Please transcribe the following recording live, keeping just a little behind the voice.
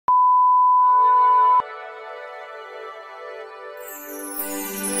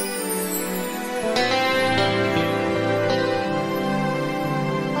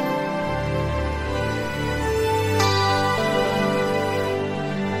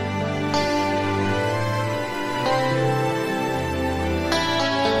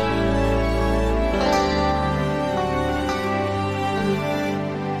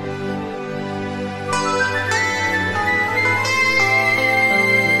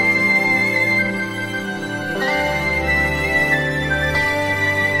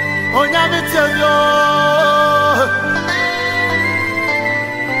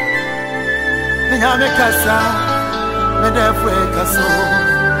Nyame kasa, me defwe kaso.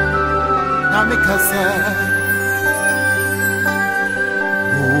 Nyame kasa.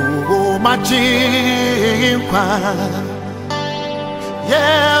 Oh, majinkwa.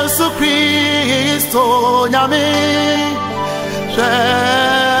 Yesu Kristo, Nyame,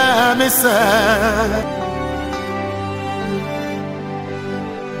 me se.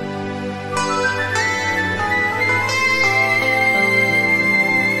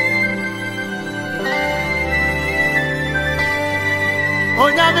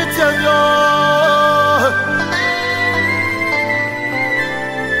 Onyame tenyo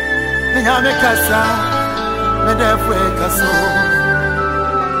Nyame kasa me defwe kaso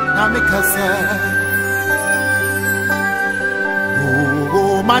Nyame kasa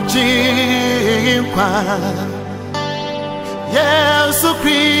majinkwa Yesu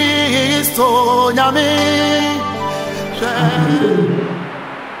Kristo Nyame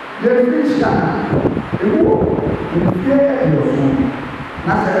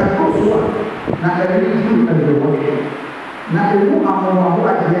na sɛ ɛkɔsoa na ɛredu ɛdɔwɔ na ɛmu ahoɔhoɔ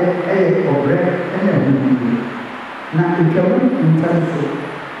adeɛ ɛyɛ ɔbrɛ ɛna ɛhuhu na ɛtwamu ntɛm so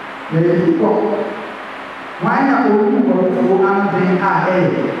na yɛdi kɔ wɔn a wɔwu wɔrefoɔ anoden a ɛyɛ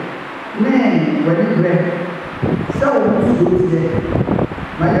ne wɔde brɛ sɛ wɔn nso teɛ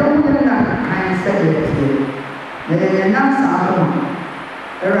ma yɛwu yɛn na kan sɛ yɛteɛ na yɛyɛ nyansa adoma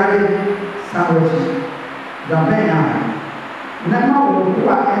ɛwurade sa wɔakyi dabɛn a Nama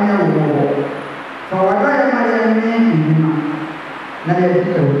wukua ene wuwo. Fawadaya mayane inima. Na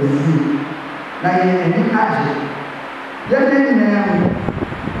yedika wisi. Na yene aji. Yene nemu.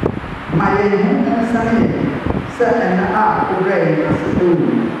 Mayene ensani. Sa ena a urei asitu.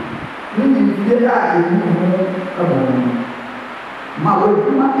 Nini yeda imu kaboni. Ma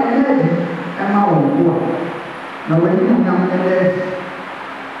wukua ene ema wukua. Na wukua ene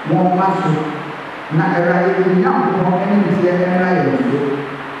mwasu. Na ɛrae nyampɔ ɛne ntiɛ ɛra yɛ nso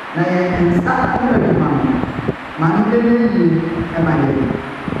na yɛ nsa ɛna adwuma no ma no bɛyɛ yie ɛma yɛ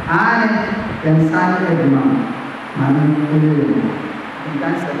aane yɛ nsa ne adwuma no ma no bɛyɛ yie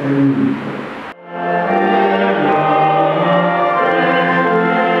nkansa ɛyɛ yie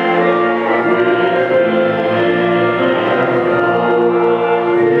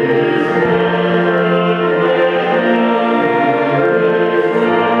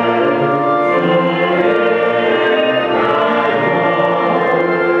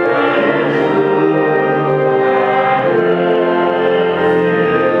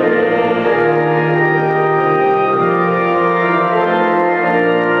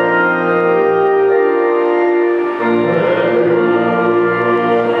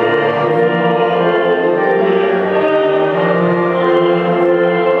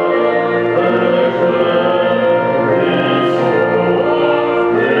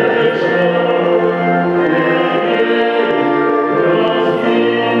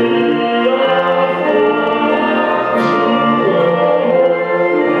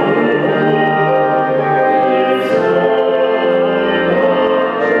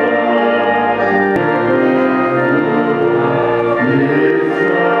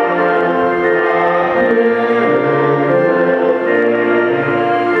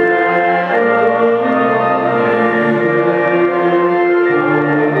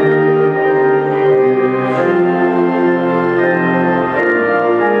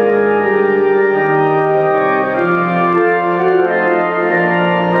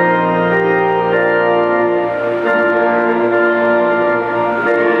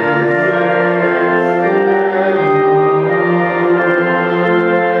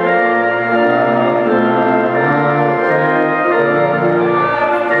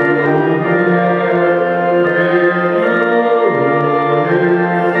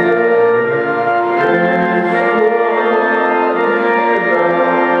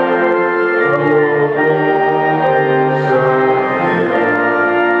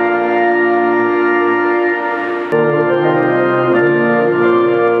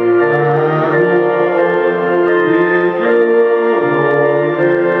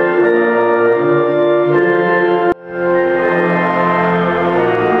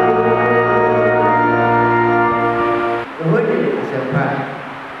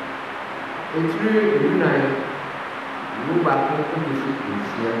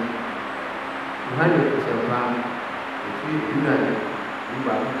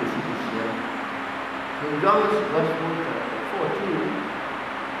John's Gospel chapter 14,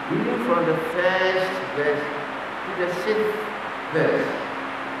 reading from the first verse to the 6th verse.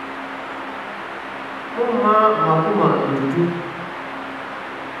 Mama makuma ntutu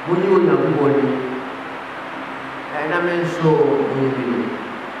muni onyankopɔn and I mean so onye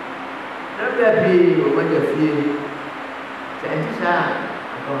baby, when you feel, Santa,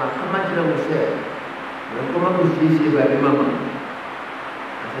 how much you say? You come up with this baby, Mamma. I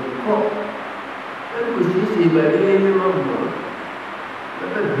said, oh, when you see baby, Mamma,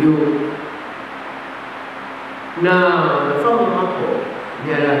 let you. Now, the phone uncle,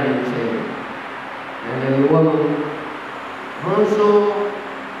 there are been saying, and then the woman also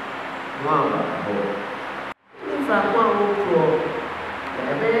one. If I want to,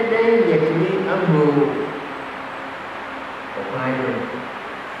 the very day yet me a move of my own.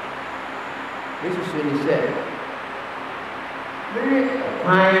 This is when he said, very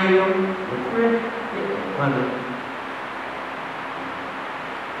fine, one.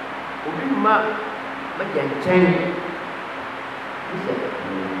 But then change. He said,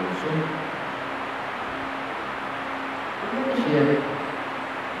 so I'm share it.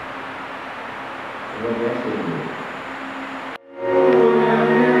 What do I say?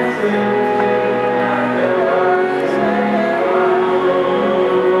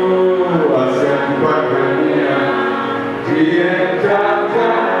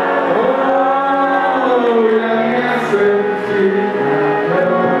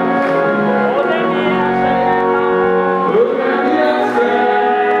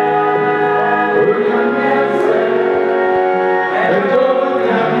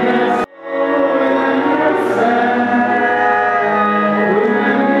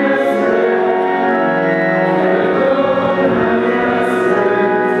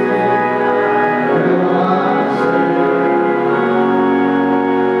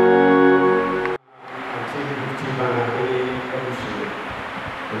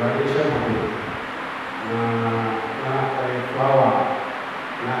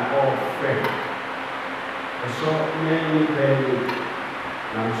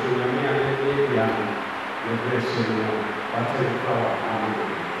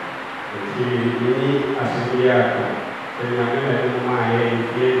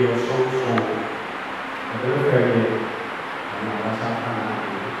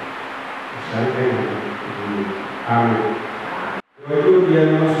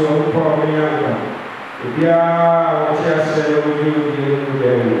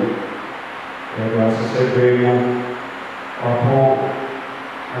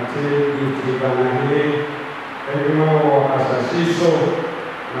 Gifty Banahene, everyone as a seesaw.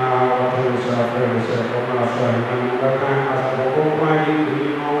 Now, what is our friend said, "Come on, sorry, I'm not going to ask for company, you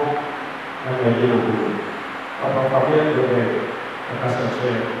know, and I didn't. Papa, Papa, as I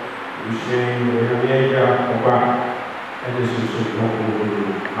said, you say, we have made a back, and this is so cool.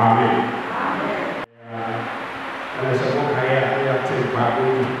 Amen. And I said, "What I have to back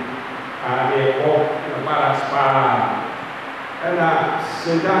and they walk the Palaspa." And I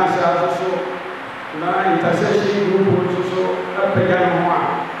said, "Also, now intercession group also up again one.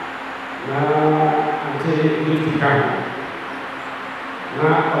 Now until Gifty Banahene.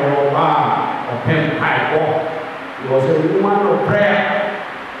 Now or bar or pen pipe walk. He was a woman of prayer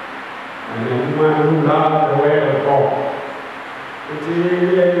and a woman who loved the word of God. It's really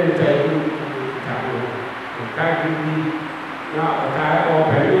now I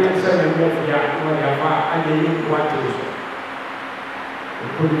open and seven more young and they need what to do.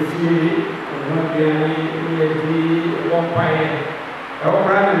 Could see one day, one pie, our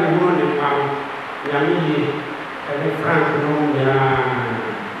brother in the morning, Yami, and Frank,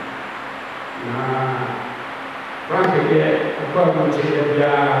 Frank, according to the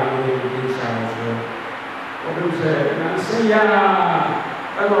Yah, what said, say, I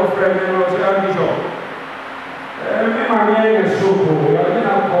know friend, was a bishop. My name is so cool, I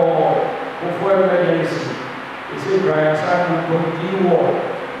didn't call for emergency. It's a dry aside to do war.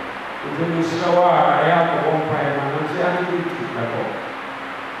 It's a shower, I have one fire, and I'm saying,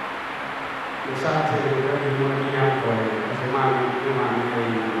 the Saturday, when you want me for it, as a man,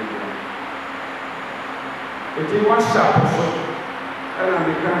 it's a WhatsApp, and I'm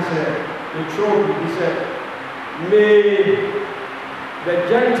the truth, he said, may the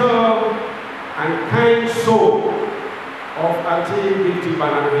gentle and kind soul of Gifty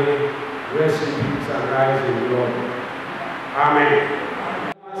Banahene rest in peace and rise in glory. Amen.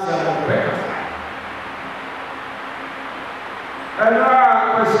 And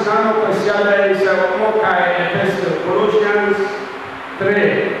now, question is Colossians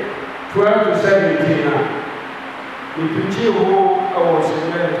 3:12-17. The preaching who was in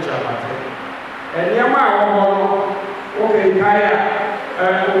the chapter. And Yama, okay,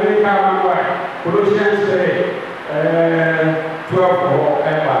 Colossians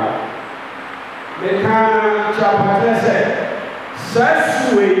 3:12. The chapter said, "Such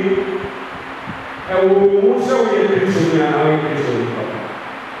way, and we also will be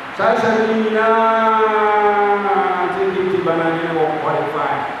so Sasa nina Gifty Banahene will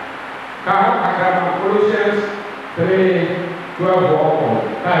qualify. Colossians 3:12.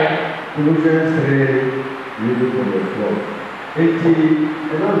 Colossians 3:12. Eti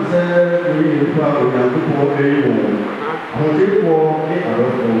ẹnam sẹ ẹni nípa Onyankopɔn ẹni wọ ahotefoɔ ne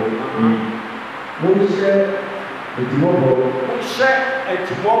adɔfo mo nhyɛ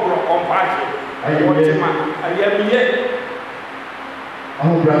etimɔborɔ compassion ayɛmiyɛ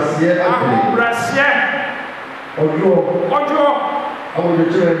ahobraseɛ ɔdwoɔ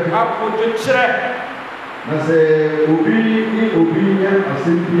abodwokyerɛ na sɛ obi ne obi nya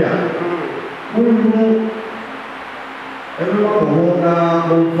asɛm bi a monhu ɛno mo ho na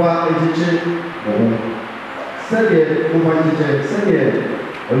momfa akyekyere mo ho sɛdeɛ momfa akyekyere sɛdeɛ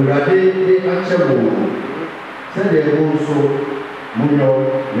Awurade de akyɛ mo sɛdeɛ mo nso monyɔ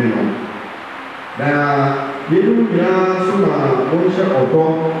ne no na yɛnu nyinaa so na monhyɛ ɔdɔ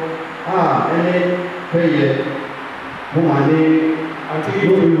a ɛne pɛyɛ moma ne ɔdɔ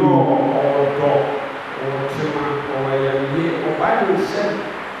ɔtema ɔyɛyɛ ɔbaa ne nsɛm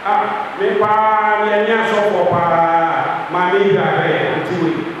me paa ne ani asɔfo paa maame yi abɛyɛ ante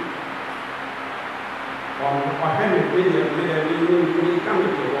wei ɔhwɛ ne bɛyɛ ka me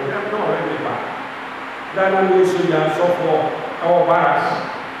te ɔhwɛ na ɔhwɛ me ba dana me nso yɛ asɔfo ɛwɔ baras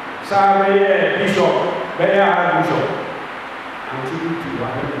saa bɛyɛ bishop bɛyɛ bishop ante yi ti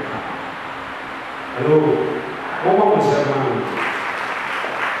wahwɛ me ka hello wɔwɔ mo sɛ ma no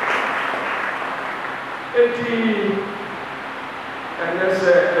eti ɛnɛ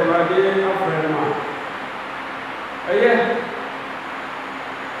sɛ Awurade afrɛ no a ɛyɛ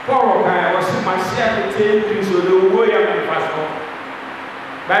Paul kan wɔsi masi akete Kristo de owó yɛ mɛfa so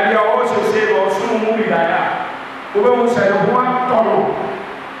baabi a wɔwɔ sese na ɔsom mu bi dada wobɛhu sɛ ne ho atɔ no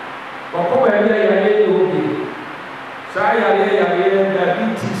ɔkɔ baabi a yɛayɛ yɛ obi saa yɛayɛ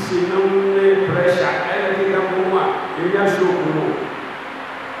diabetes nam ne pressure ɛyɛ keka mu a ɛnya stroke no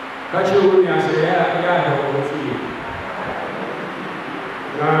ka kyerɛ wo nua sɛ yɛ ahɛ wɔ so yie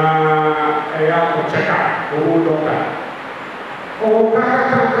na ɛyɛ akɔkyɛka owó dɔkta owó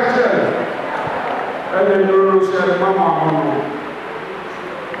kakaka kyerɛ ɛna nnuro sɛ mama ho no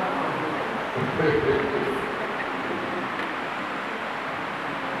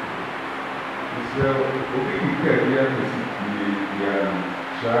sɛ obi kika bi akɔsi tie bia no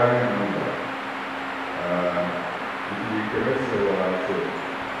hyɛare nɔmba nti kɛbɛsɛ wɔ ha sɛ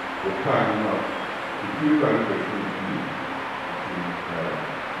wɔkaa no a ɛfiri ba no kɛsɛ bi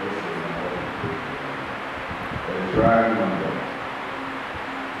try number.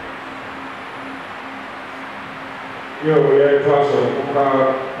 Yo, we are talking about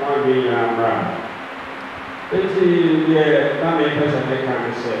one being around. It's the main person they can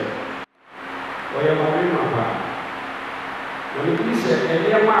say. Well, you're my mama. When you say, and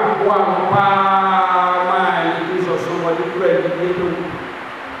you're my man, it is also somebody great.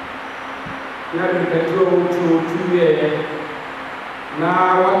 You have to control 2 years.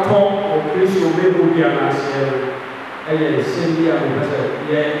 Now, what talk of this will be an answer. And send the other,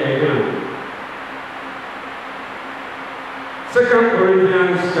 yeah. 2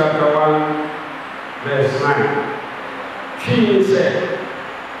 Corinthians chapter 1, verse 9. She said,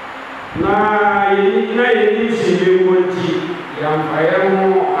 na yɛni si ne wo nti yɛmfaeɛ ho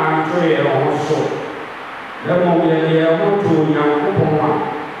anto yɛ ho so na mmom yɛde yɛn ho to Onyankopɔn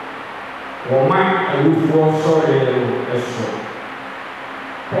a wɔma awufoɔ sɔre no so.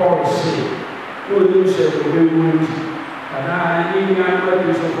 Paul se na onim sɛ wɔbɛwu nti anaa ne nuanom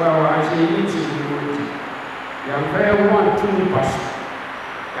adusofo a wɔahyɛ yɛni ti ne wo nti yɛmfaeɛ ho anto nnipa so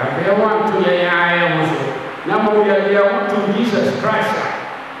yɛmfaeɛ ho anto yɛn ayɛ ho so na mmom yɛde yɛn ho to Jesus Christ a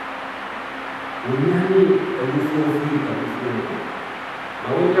Onyame awufoɔ firi awufoɔ na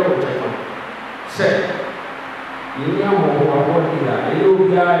wonyɛ wo kyɛfa sɛ yɛnyɛ ahohoahoɔ di a ɛyɛ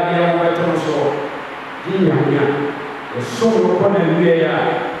obiara ɛyɛ wɔbɛto no so gye nyame a ɛsom no kɔ na wie a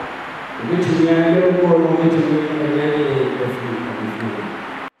wobɛtumi ayɛ mmoɔ no wobɛtumi ɛnyɛ ne afiri awufoɔ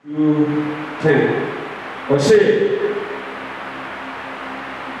 10 ɔse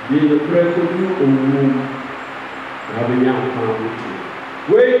de nokorɛ kɔdu owu na wobɛnya nkwa wotu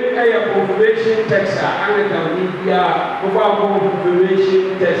wei ɛyɛ confirmation text a Anglican media over confirmation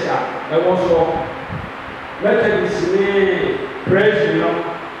text a ɛwɔ so Methodist ne praise no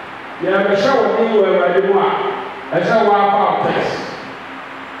yɛbɛhyɛ wɔ ne wɔ Awurade mu a ɛsɛ wɔafa text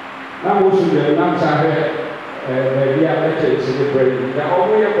na wɔsu dɛ nam saa hwɛ baabi a Methodist ne praise na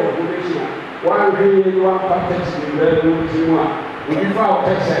ɔmo yɛ confirmation a wɔanhwɛ yie ne wɔamfa text ne baabi mu a obi fa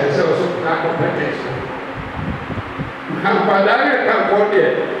text a ɛsɛ ɔso akɔpɛ text no Ampadane can go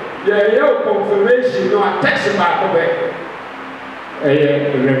there. Yeah, confirmation no text back away.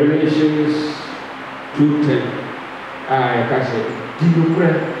 Revelations 2:10. I can say, "Did you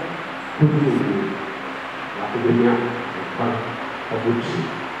pray? Could you do? Academia, Abuchi,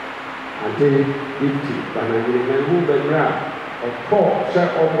 and then Gifty Banahene, and who the ground of Paul said,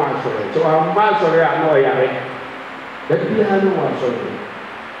 "Oh, my sorry." So I'm sorry, I know Yare. That we have no one sorry.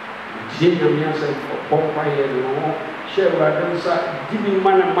 Jim said, "Oh, my head, no, share what give me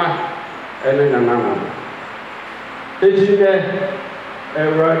money, and then another. It's in there.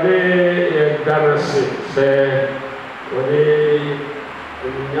 Everybody does say, when they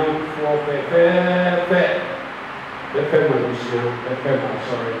young for the family,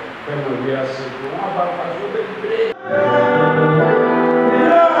 sorry, family, we are sick. What about us?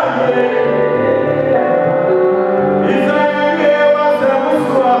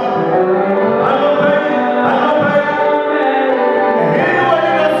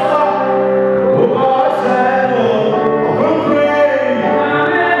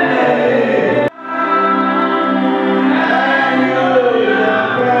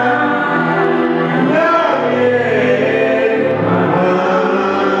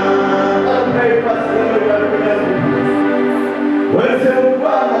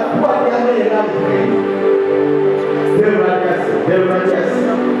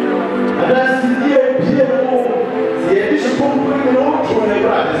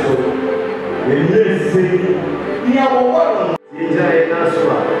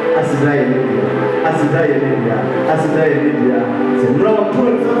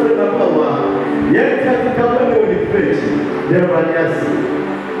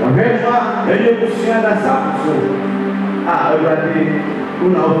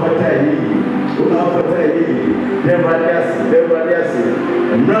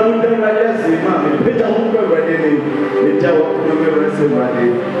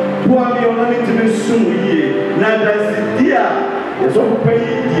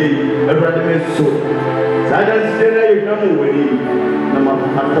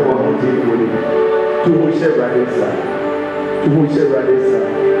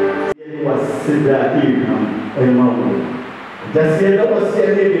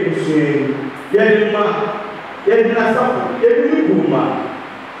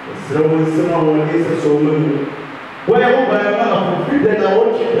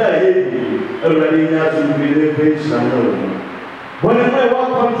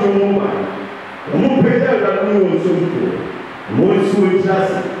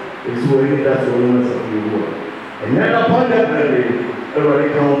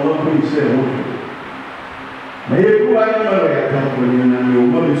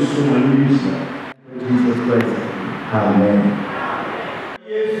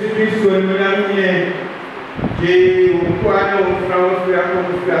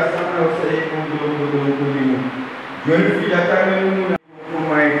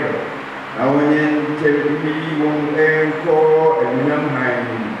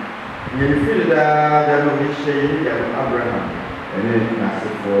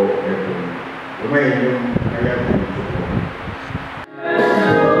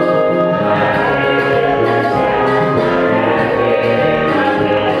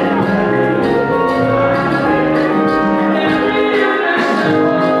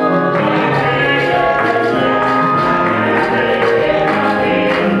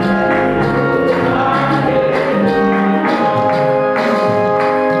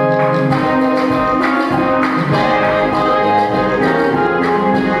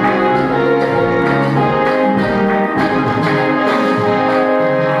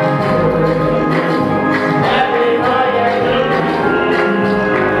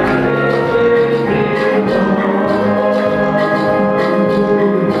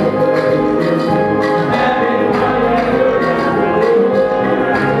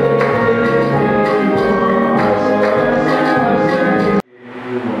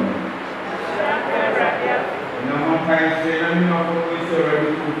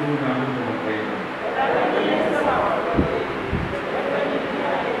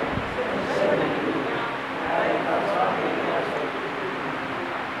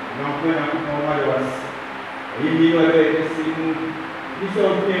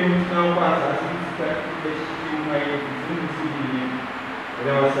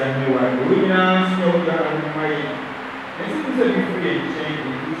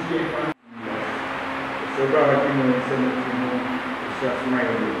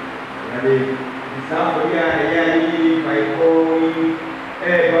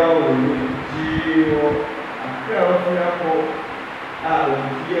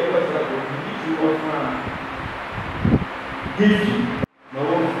 Gifty. No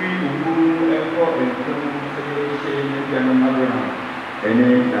one free to move and for the celebration and Abraham.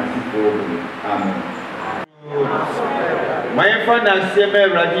 na seme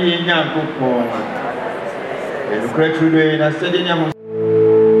radi nyankopon ekretruwe na sede nyamo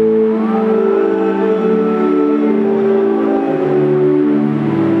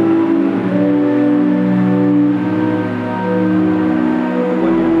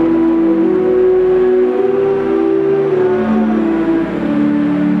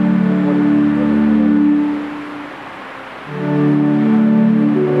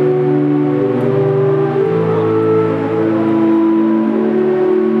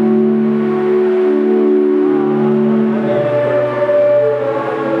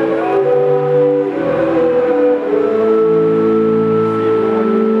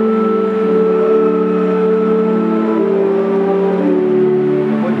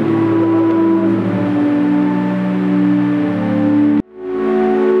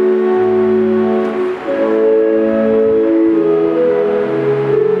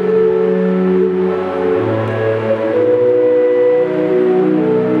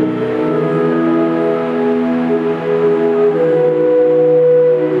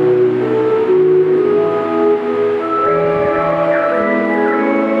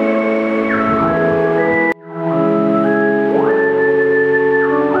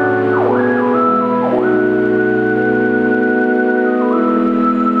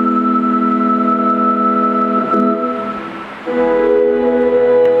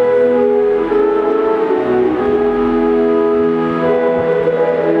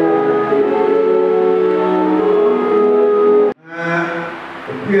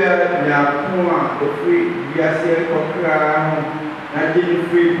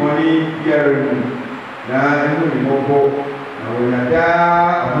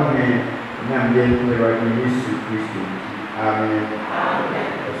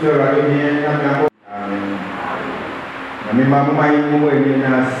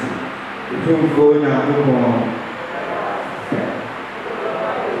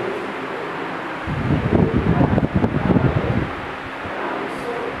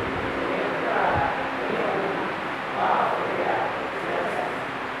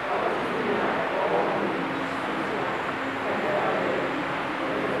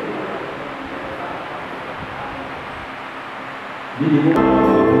Yeah.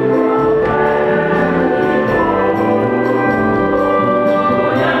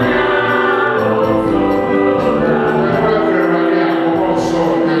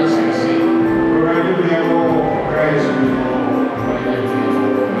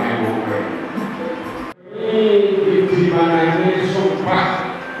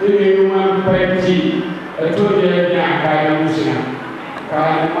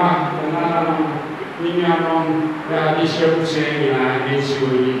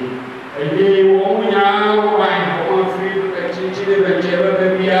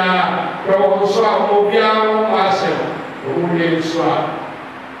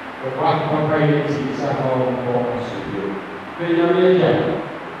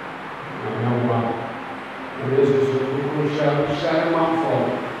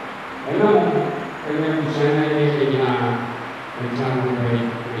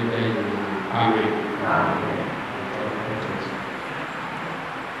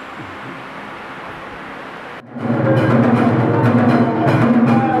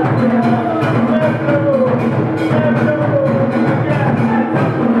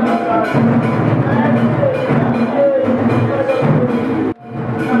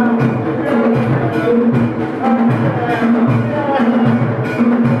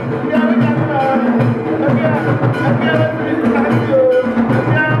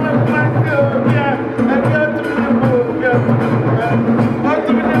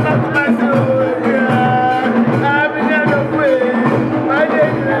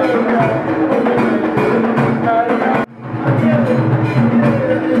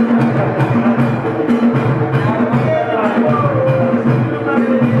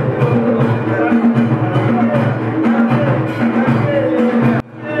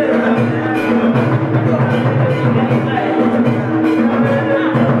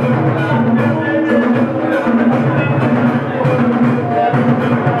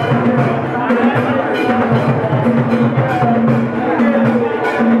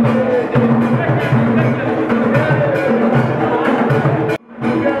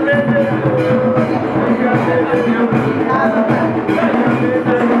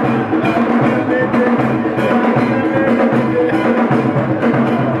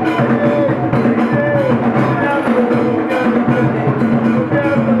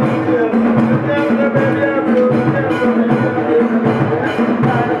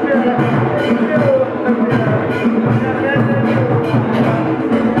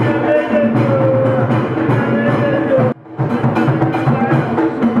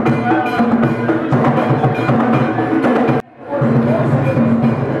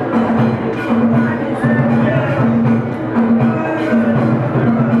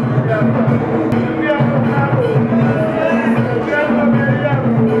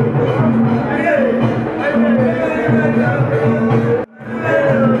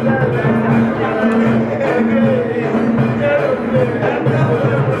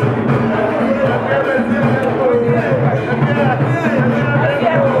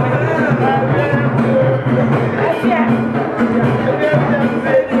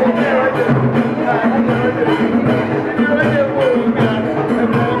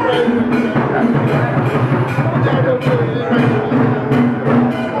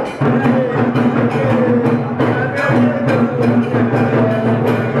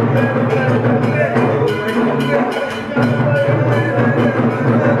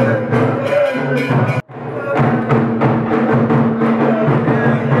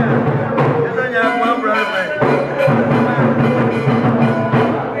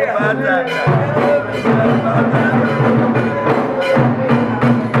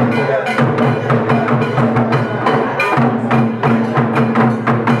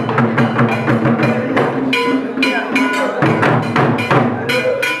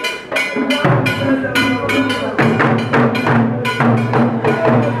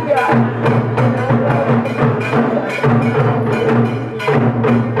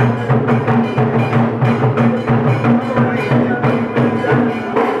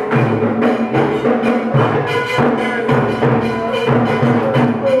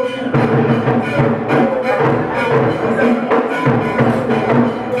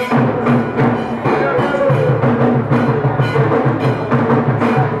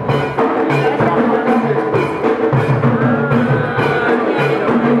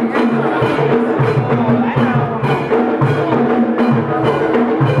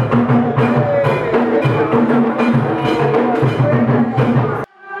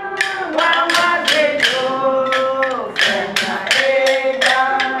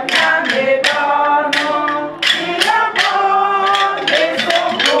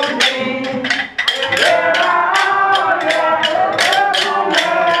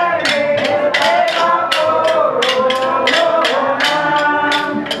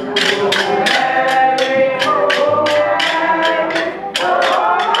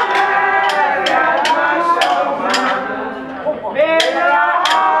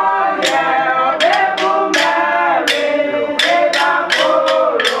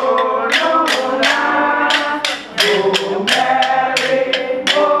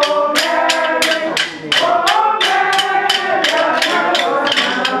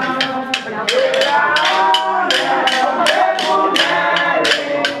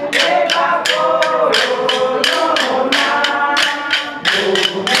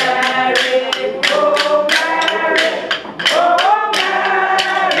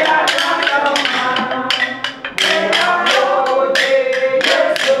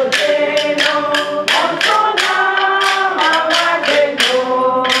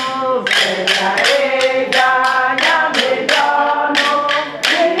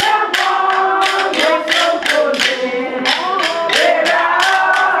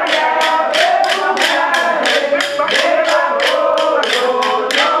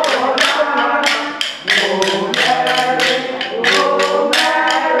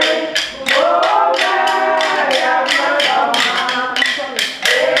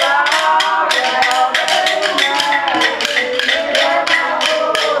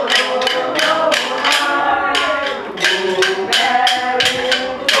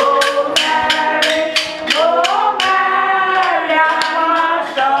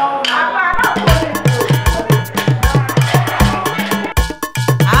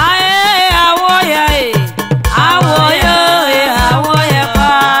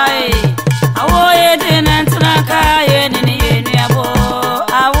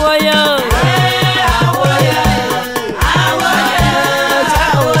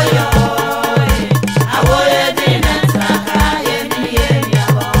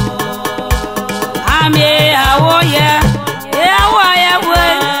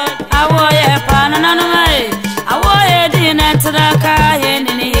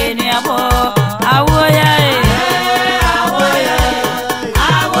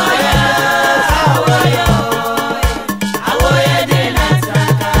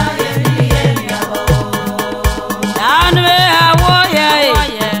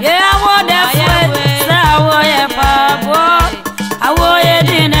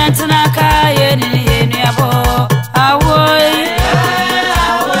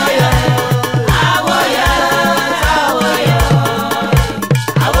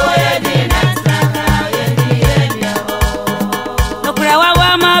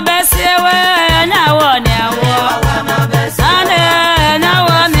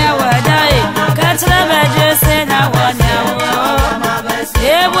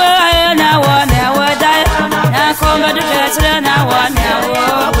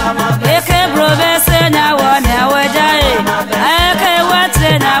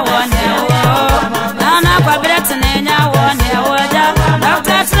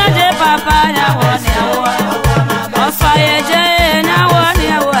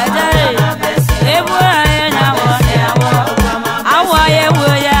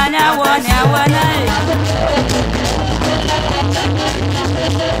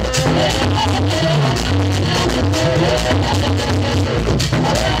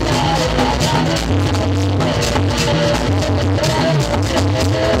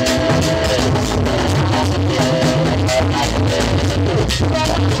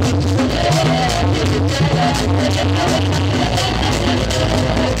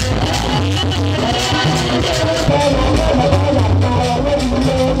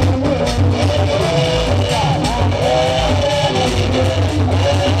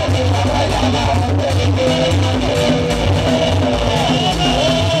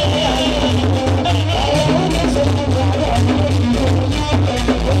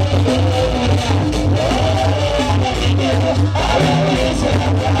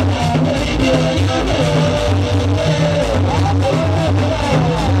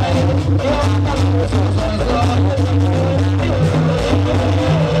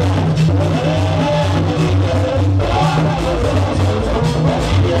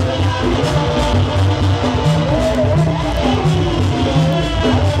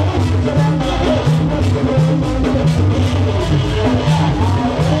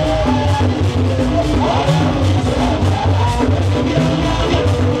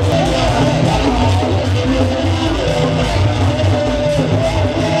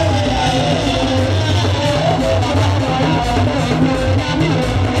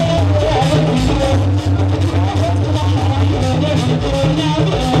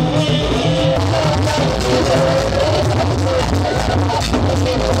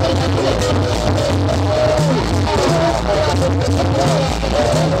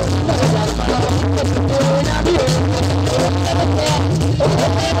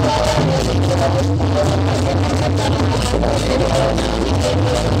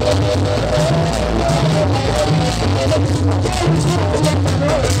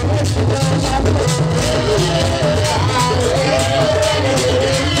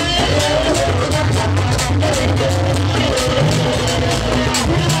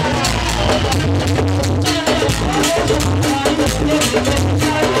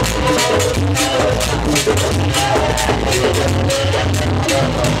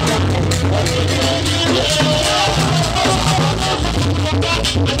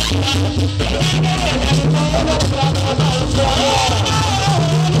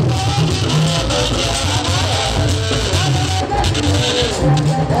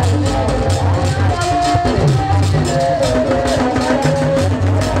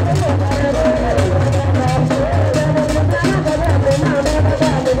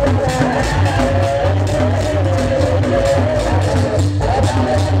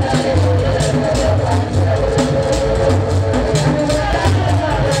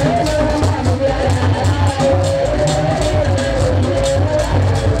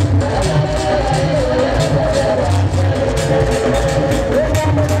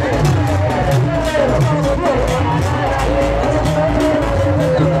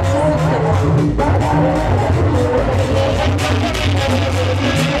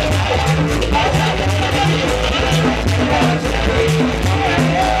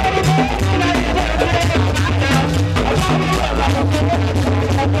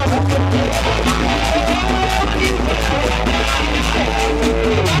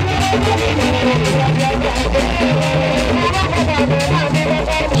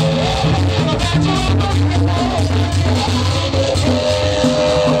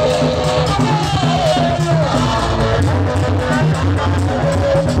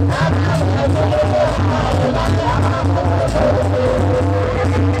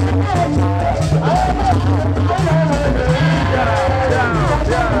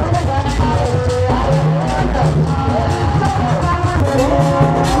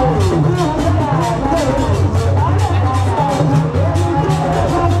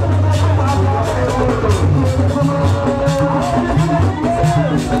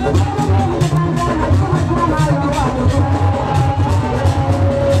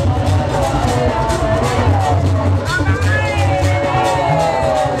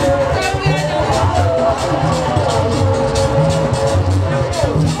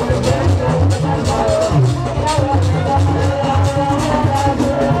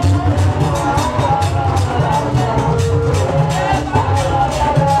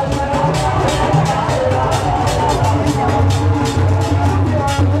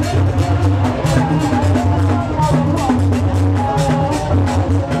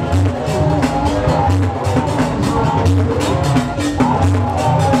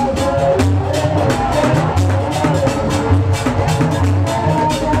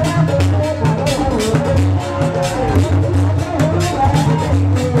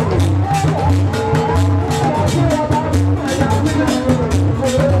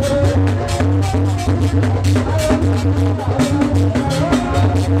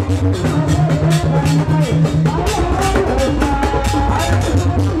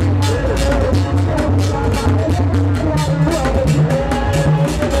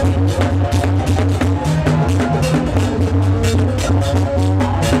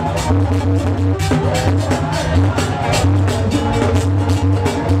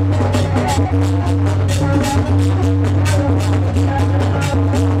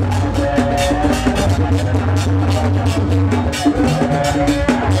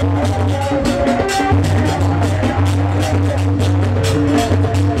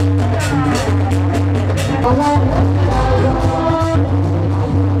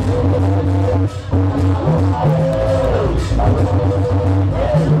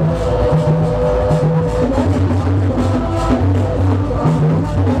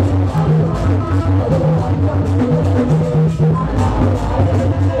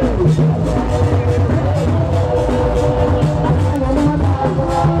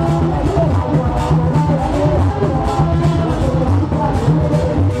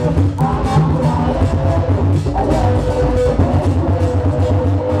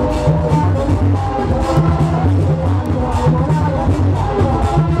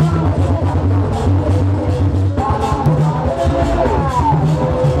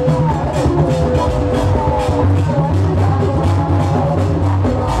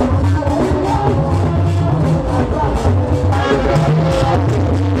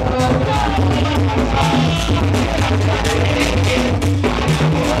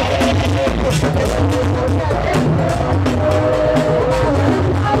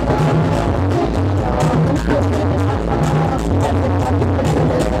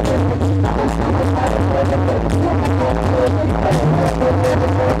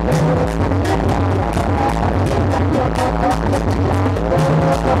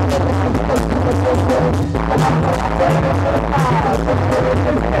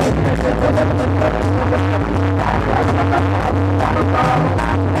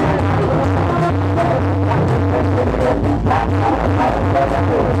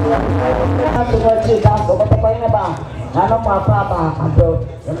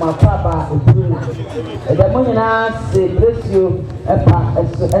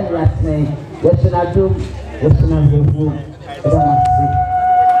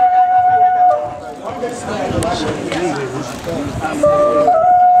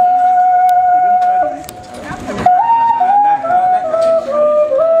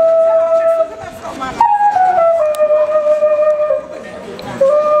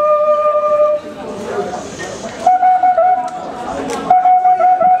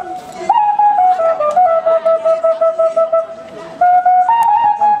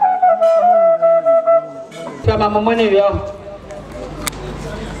 Money, yo.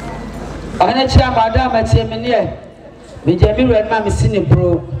 I had a madam at Semenia. Me Jamie read my missing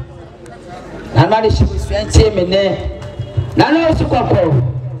bro. And my ship is 20 minutes. None of us go.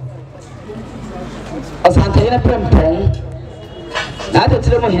 As I tell a prom. Not a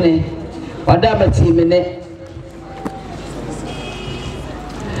Tremahine. Madam at Semenia.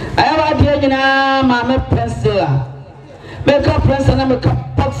 I have a dear mamma pencil. Make up friends and make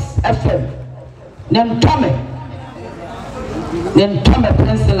up box FM. Then Tommy. Then Tommy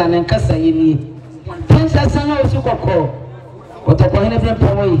pencil and Casa Yini. Princess and I also call. What I call him every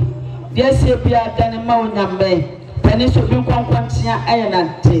boy. Dear Sepia, Danny Mount Nambe, Peninsula Quantia Iron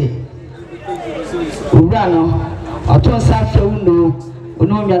and Tea. Urano, or Tosa Fundo,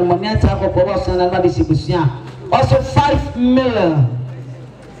 Unomian Moneta Cocoros and Abisibusia. Also 5 million.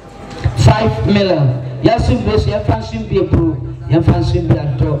 5 million. Yasu Bush, your fancy be a brew, your fancy be a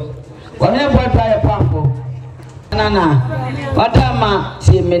dog. Whatever by a pampo. Nana, what am I?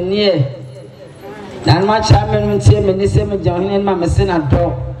 See me near. Nan much chairman will see me, same joining my messina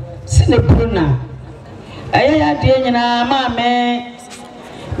dog. Sine Bruna. I dear mamma,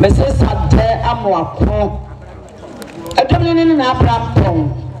 Mrs. Sante Amwako. I don't know in Abraham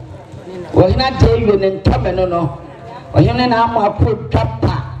Pong. Well, not David and Tomeno, or him and Amwako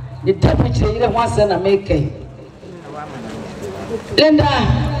Papa. The temperature either once and a making. Linda,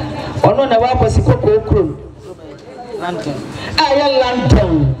 or no, I was a cocoa. London. I am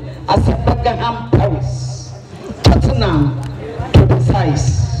London, as a Buckingham Paris. Tottenham, to the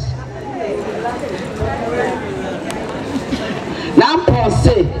size. Now, Paul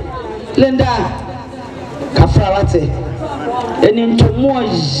say, Linda, Kafrawate, and into more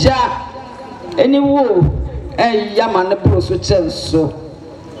ja, any woe, a yaman the bros which so.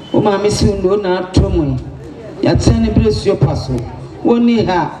 O ma misi ndo na atomo ya tene bless your paso woni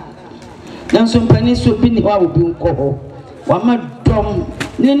ha nanso mpani so bi ni wa obi nko ho wa ma dom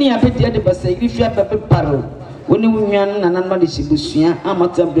ni abedi ade basa igrifi abebe paro woni wunwan na nan ma de sibusua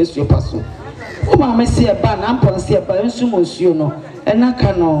amata bless your paso o ma misi e ba na mponse e ba nsu mo nsuo no e na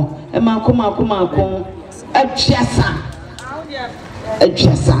ka no e ma akoma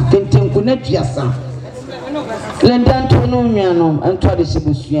aduasa tentenku na aduasa Lendan tono miano and try to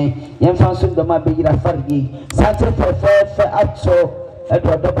Sibusian, Yanfansu the Mabira Fargi, Santa Prefer Atso,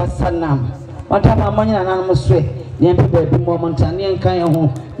 Edward Sanam. What time I'm money and animals way, Yampi baby Montanian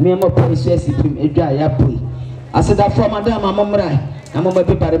Kayaho, Memo Princess, a dry apple. I said that for Madame Mamrai, and Mama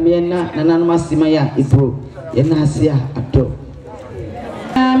Piparamiana, and Anamasimaya, Ibro, Yenasia, Ato.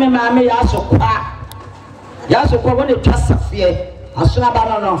 Mammy Yaso, when you trust a fear, I saw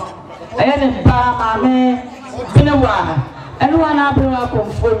about I ain't mammy, in a while, and one I bring up on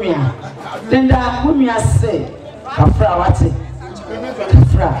Fumia. Then that Fumia say, Afra, what's it?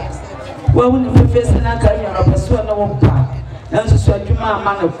 Afra. Well, when you face an anchor, you're a person of part. And so you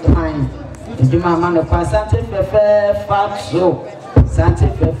man of time. You man of Santa Fe fat so. Santa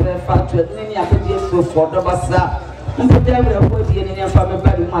Fe fat to any appeal for the Bassa. And put every body in your family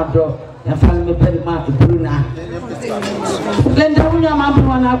by my door. And family by my Bruna. Then the woman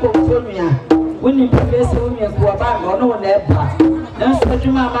one I go for me. When you profess me a guaban or no one ever. That's what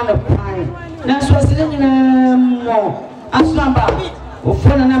you man of time. That's what's in more. Aslamba. O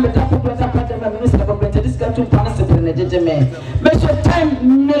phone na metapo pata pata na minister for this country partnership in the gentleman. Measure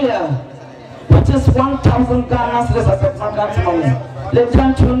 10 million. Which is 1,000 Ghana cedis as a country money. Let's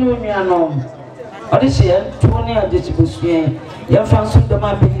turn to new miano. Audition 20 of distribution. Your fancy the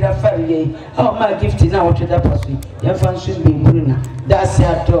man be a ferry. Oh, my gift now to that person. Your fancy be Bruna. That's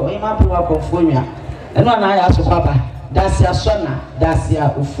your door. You might be welcome for me. And one I ask Papa. That's your son. That's your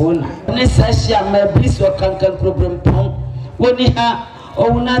Ufona. And this says, my bliss or cancer problem. When you have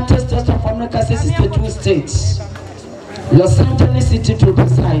or not test of America 62 states. Los Angeles City to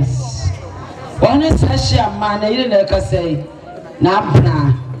precise. One is a man, I didn't say.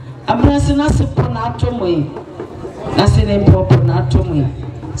 Nabna, I'm pressing us upon our tommy. Nothing important not to me.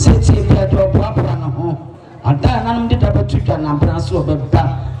 City bed or papa no home. I done did about to can and brasso beba.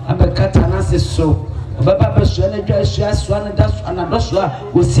 I'm a catanasi so. Baba Besson, just one that's an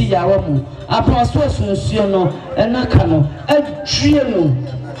adosua will see our woman. I process no and Nakano, a trio.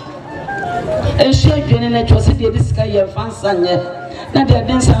 And she had been in a city this guy and fancy. Now they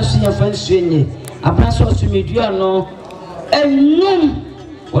didn't see your friends swinging. I process to meet you no. And no.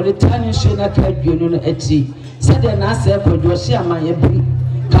 Or the tiny she not tried you at sea. Said an answer could you see my every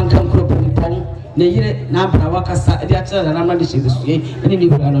can come cropping pong. Nay, now Brawakasa, the actor, and I'm not the any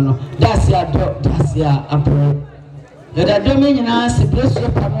I don't know. That's your dog, that's your apple. The dominion answer, bless your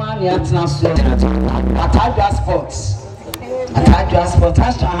Pamani at Nassau. Atadra sports. Atadra sports,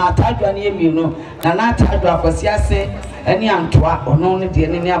 Atadra near you know, and Atadra was yase, any Antois, or only the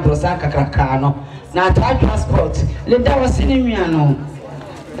enemy of Rosaka Cacano. Now Atadra sports, Linda was in me.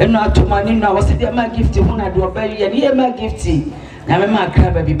 And not to money now was it my gifty when I do a baby and here my gifty. Now my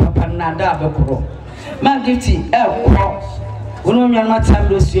crab baby papa nada bacro. My gifty, when you're not time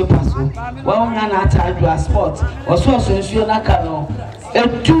to see your puzzle. Well, you're not tied to a spot or so since you're not cano. A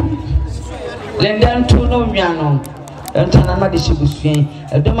two Lendan to no miano. And Tanama distribution.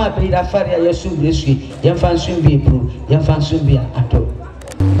 I don't mind pay that fire your soon blissy. Young fan soon be approved. Young fan soon be at all.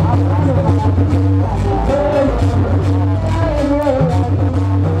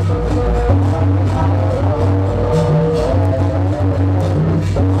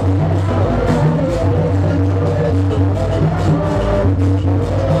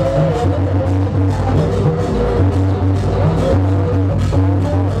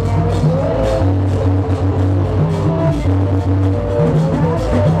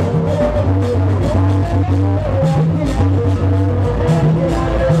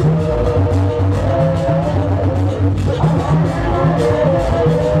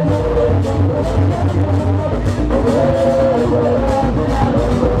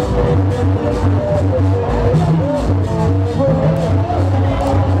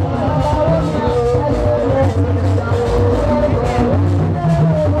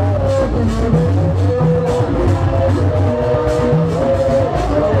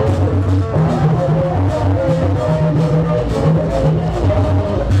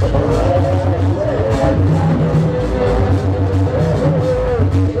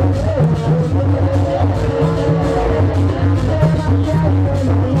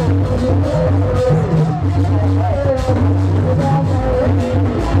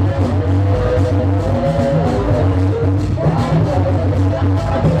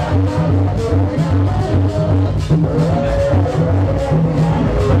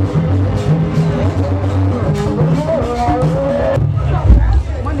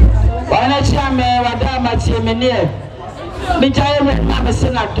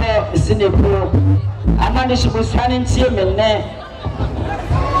 She was running to him and I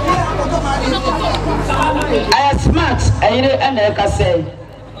am smart, I say,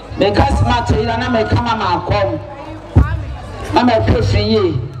 make us smart, and I may come and come. Mamma, pray for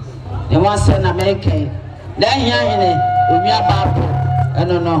ye. The one son I make it. Then, young, we are Babu. I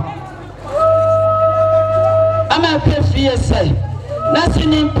don't know. I'm a pray for ye, say,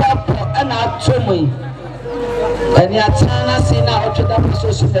 nothing in papa and out to me. And your turn, I see now to that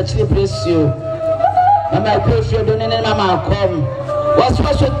position that she bless you. Mama, pray for you, don't let Mama come. What's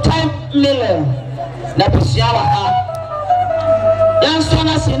your time, Miller? That is your young son,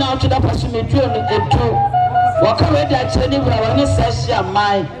 I see now to the person me doing it too. Walk away that training where one says your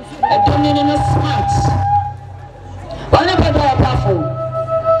mind and don't need any smart. One of the powerful.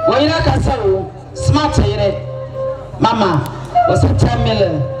 When you can say smart, Mama was a 10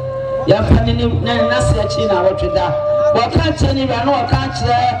 million. You're finding Nassia China, what you that. What can't tell you, I know I can't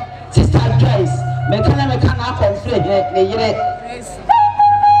share Sister Joyce. Mekana conflict ne yire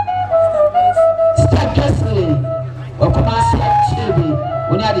start justly or come as chibi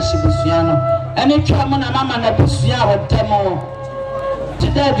when I shibusiano and it trauma na mama na busia or demo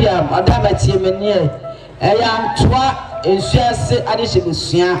today bia madam atiem ne e ya ntoa ensuase ade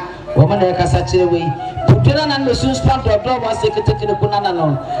shibusia woman e kasa chirewe putera na no sun spot do was sekete kunana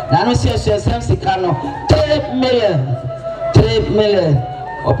no na no sie sika no 3 million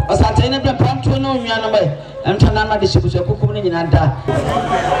o satene be pamto no nwa no me entana na de shibuso kukum ni nyina da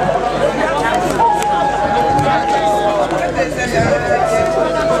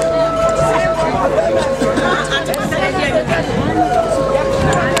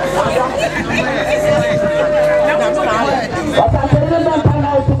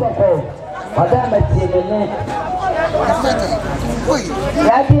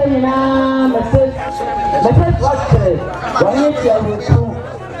Yaki na message watch. When you tell me to,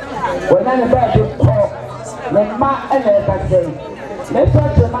 when I'm about to call, my ma and I say, let's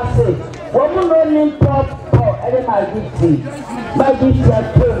watch the message. Woman running top for any my gifty. My gifty are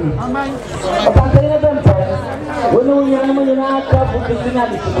true. About the other time, when you are not careful to see that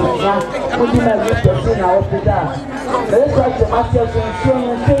put in a gift in our hospital. Let's watch the message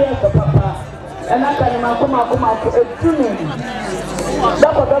and say to Papa. And I can come up with a tuning.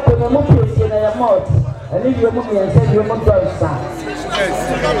 That was up in a movie in a mouth. And if you move me and say you're not going to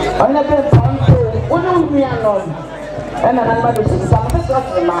I'm not going to come to one of me alone. And I'm to see some of the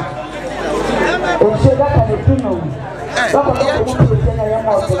customer. It's so that I do know. That was up in a movie in a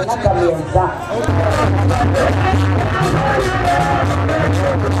mouth and not coming inside.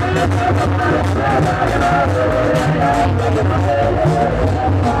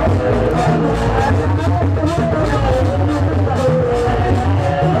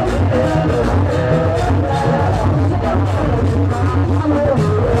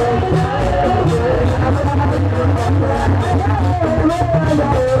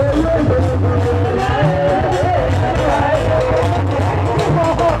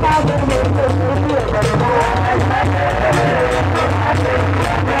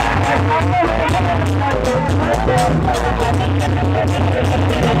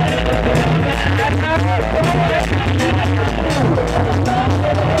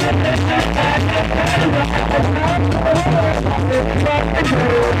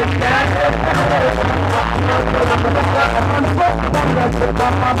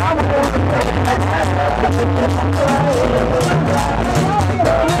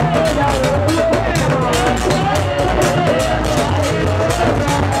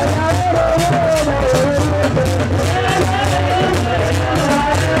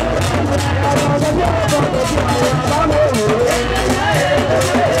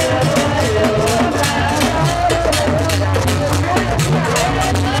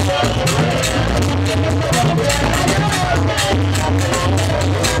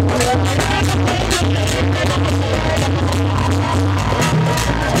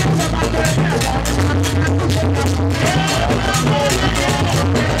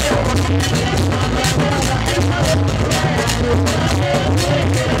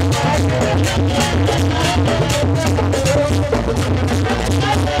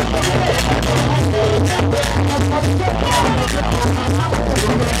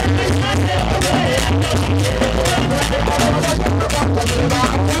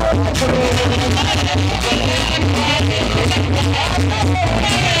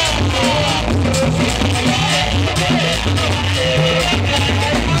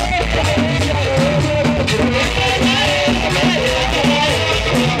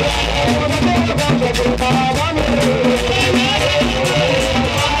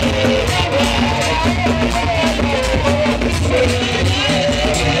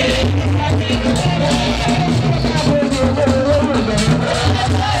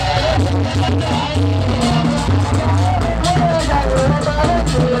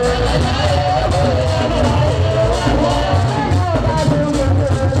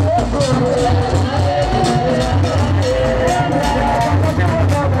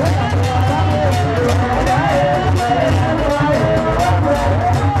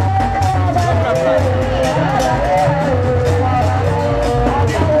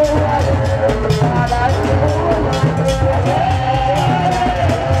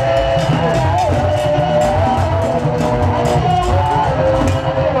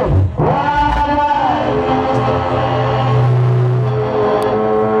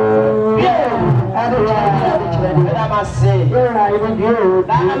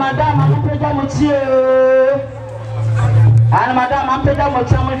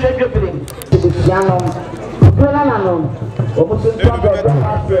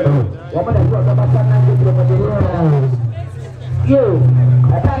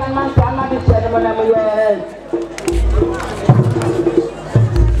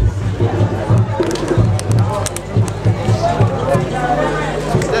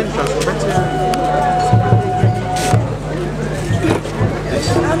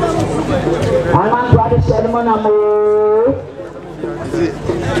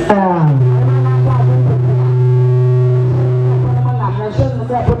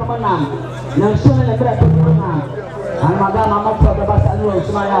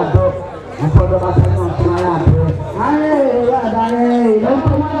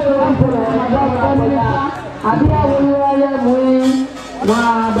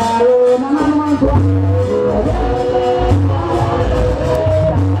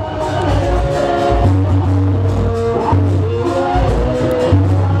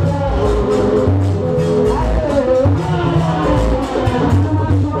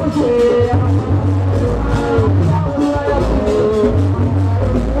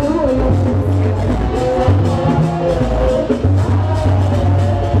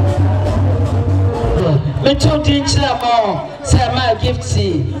 told you say my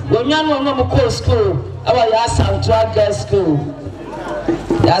Gifty. When you know go school, our Yasan Girls School.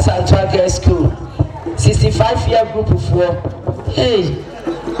 Yasan Girls School. 65-year group of 4. Hey.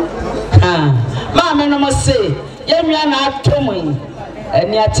 Mama no must say, Yamia na Tommy.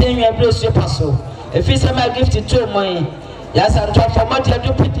 And you tell me a blue super so. If it's my Gifty to me, Yasan for what you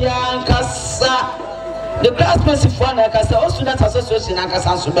do pretty Ankasa. The classmates for Ankasa, all students association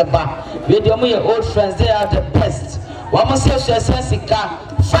Ankasa Subeba. With your old friends, they are the best. One must say,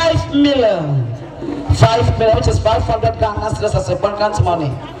 5 million. 5 million, which is 500 Ghana as a bank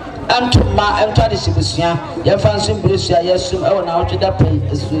money. And to my tradition, your fancy Brisha, yes, I will now to the pay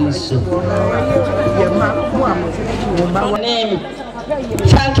as we soon. Name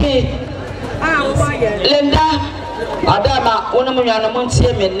Frankie Linda Adama, Unamuniana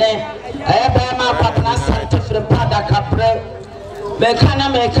Muntiemine, I have my partner Santa for the Pada Capre, Mecana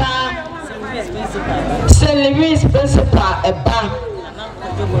Meca, St. Louis Principal, a bank.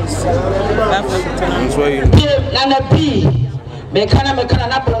 Nana B. Mekana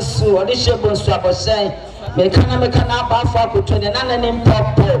na brosu odishe brosu abosai mekana ba fa kuto ne nana ne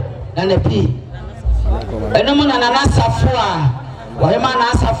mpopo nana bi enomu nana safua wa hema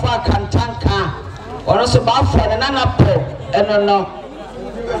na safua kantanka ono so ba fa ne nana po eno no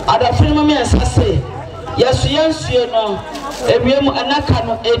adafiri mo me asase yesu no ebiemu anaka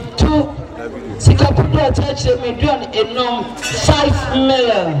no etu sikapudo atachire median enom 5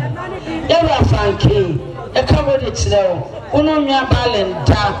 million ewa Frankie e kawo de chireo uno nwa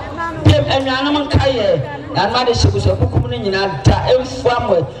balenda pem enwanam nkaye na ma de hyebuso kukum ne nyina da emfu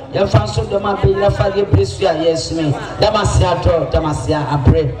amwe ye fanso do ma be na fa ge presu a yesme damasi adro damasi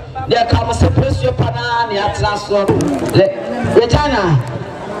abre de ka mo se presu pana ne atranso le retana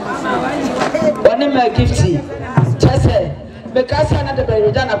one my Gifty chese me ka sa na de be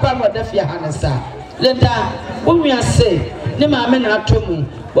retana kwa mo da fia hanesa Linda unwa se ne ma me na atomu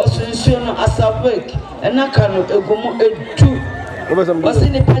bosunsuo no asawek enaka no egumu edu bosi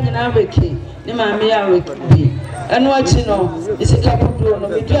ni panyina weki ni ma me ya weki bi eno achi no isika pudu no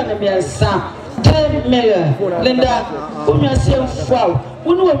medu na me ansa 10 million Linda unwa se mfua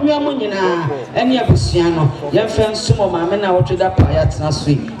unu onwa mu nyina ene abusua no ye mfa nsumo ma me na wotu da pa ya tena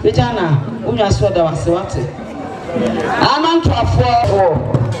so yi jana unwa so da wase wate amanto afo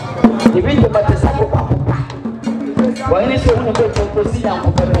ibi je batesa ko pa why is it going to proceed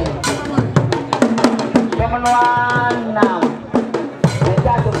and come on now? And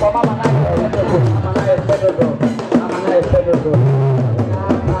that's the mama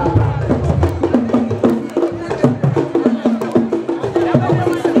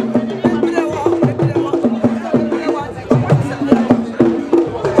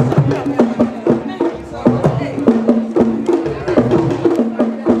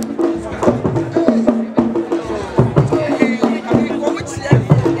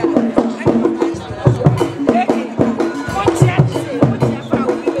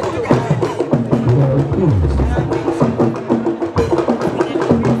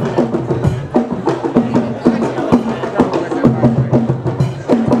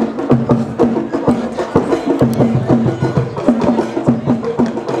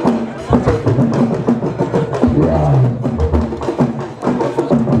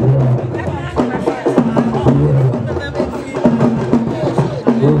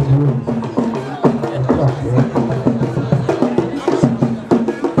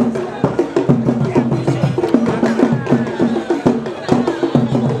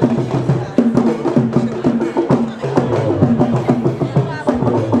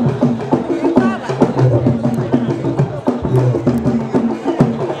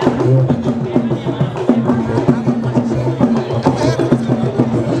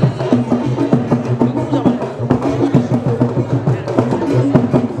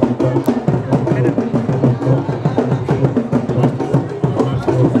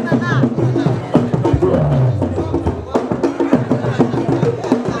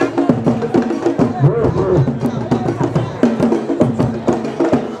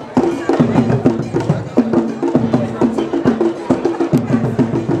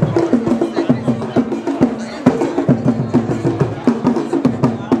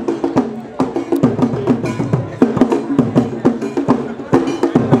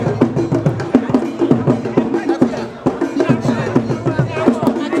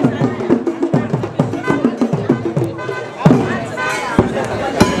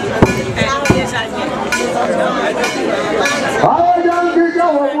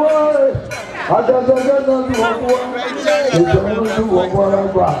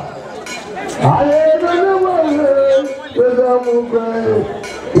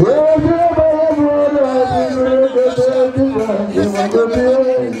I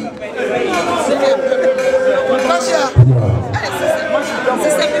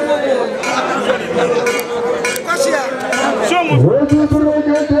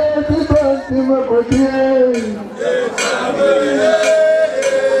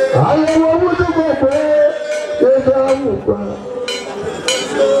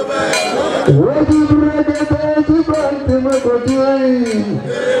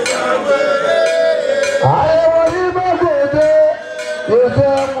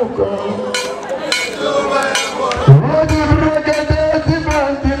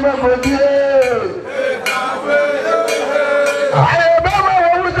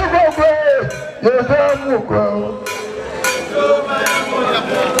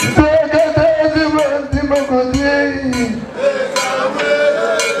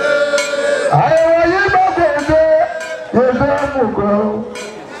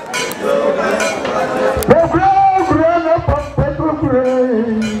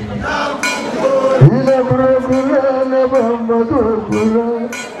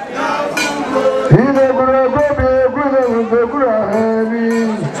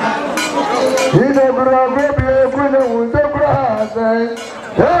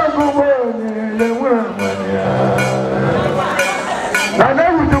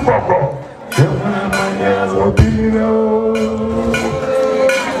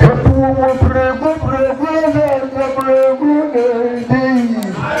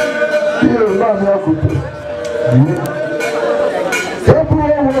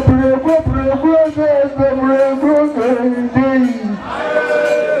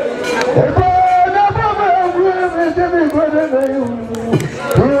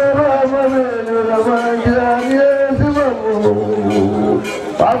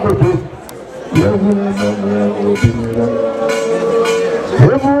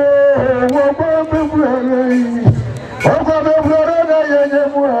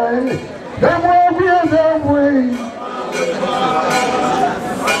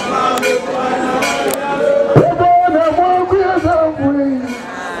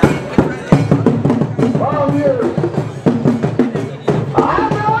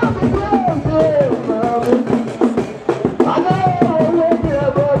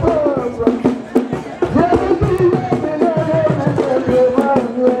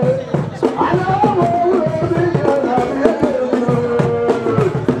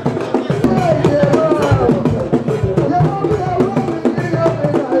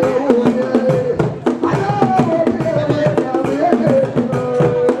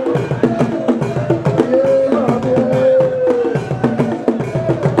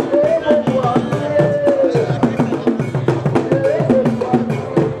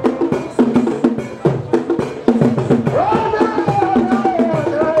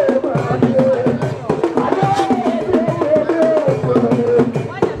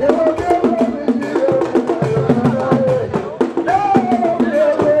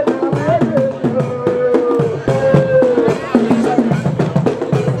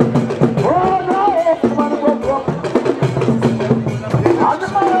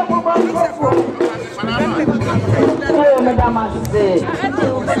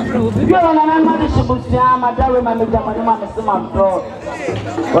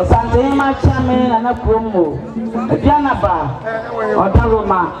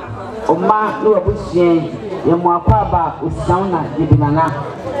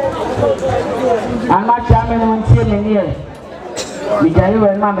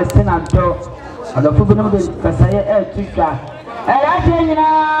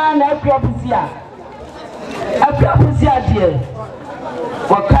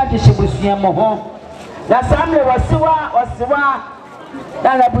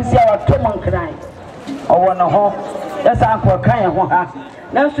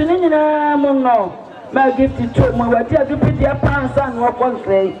Gifty to my dear pants and walk one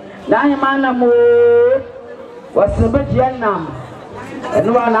clay. Now, man, was a bit young.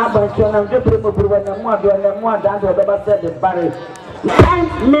 And one hour to an people when the more down to the bus the barrel.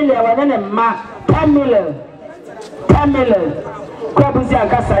 10 million and then mark 10 million. 10 million. Crabuzia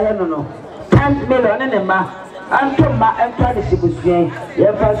Casayano. 10 million and then mark. And to my entire distribution.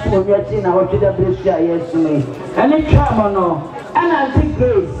 Your first will be a teen. I want you to be yes to me. And in trouble, and I think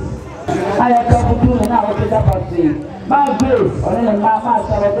grace. I have got to do now what is about to my grace, or in the mamma,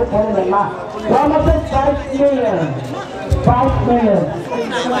 so I just want to ma. 5 million. 5 million.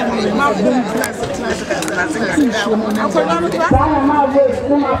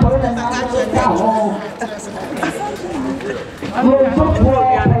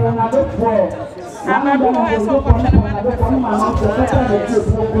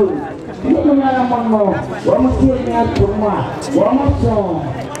 no one see me at tomorrow. One song.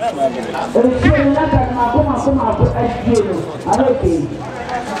 It's not that my come up at you. I don't think.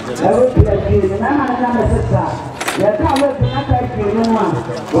 I will be at you. And I'm a sister. The car will be not at you. No one.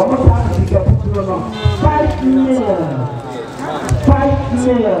 One more time to get put on 5 million. 5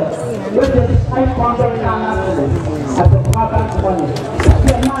 million. Which is 500 as a product money.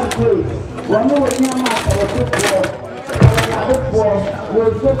 That's a man great. One more year, my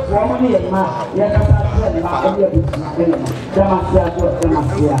will get woman in my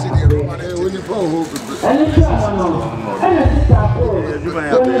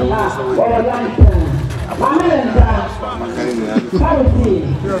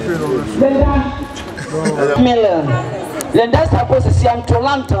million. Then that's supposed to see I'm to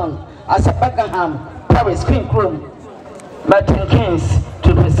London as a Buckingham, Paris, Queen Chrome, Martin Kings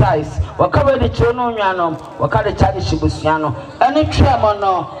to precise. What cover the Chono Yanum, what kind of Charlie Shibusiano, and a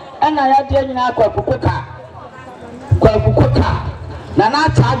tremono, and I had the Quapuka. Nana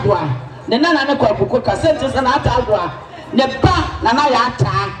Tagua, the Nana Quapuka, sentence and Atagua, Nepa,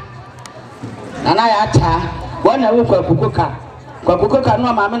 Nanayata, one a week Quapuka,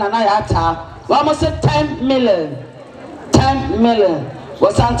 no mamma, Nanayata, almost 10 million. 10 million.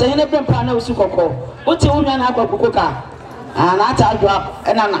 Was Santa in a Pano Sukoko. What's your woman have a Bukuka? And I drop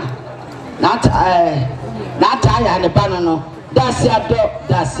and Anna. Not I and a banana. That's your dog,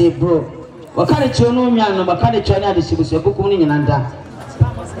 that's a bro. What kind of Chono, what kind of China the Sibus, your Bukuni and that?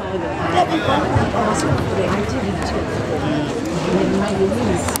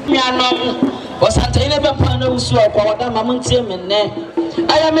 Was Santa in a Pano Sukoko, Mamma Tim and I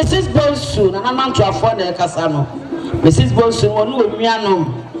am Mrs. Bonsoon, and I'm not to afford a Casano. Mrs. Bonson, one will be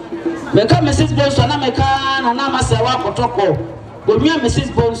unknown. Become Mrs. Bonson, and I can, and I'm a Sawa Toko. But me and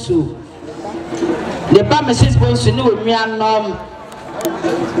Mrs. Bonsu. The bar Mrs. Bonson knew me unknown.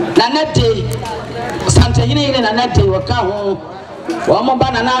 Nanette, Santa Hina and Nanette were come. One more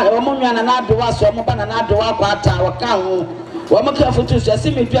banana, one more man and I do us, one more banana do our part, our cow. One more careful to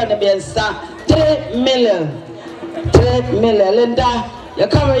see me to an 3 million. 3 million, Linda. You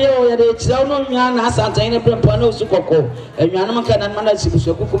come here, it's no man has Santa Pano Sukoko, and Yanaman and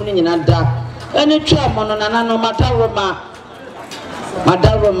Manasuku in that. Any trouble on another Madaroma.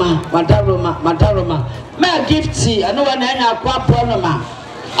 May Gifty, I know an annual quad pronoma.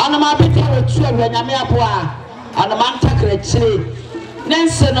 And my people children, I may apply, and a man take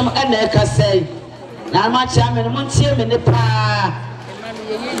Nansenum and Eka say, now my chairman won't see him in the pa.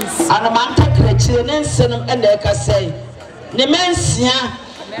 And a man take Nansenum and Eka say. The mensia,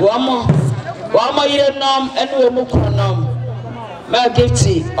 one more year nom and no mukronom. My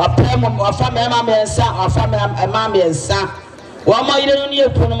gifty, or pam or family and son, or family and mammy and son. One more year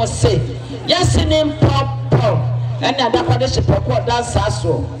pronom say, yes, in name pop, and that partition for what does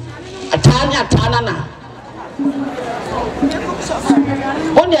so. A Tanana.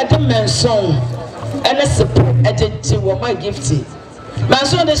 Only a demon song, and a support agency were my gifty. My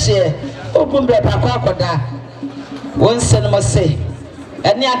son this year, open bread, Papa. One cinema say,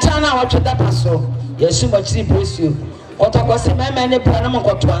 and the Atana watch that paso, yes, so much bless you. What I was a man, many Panama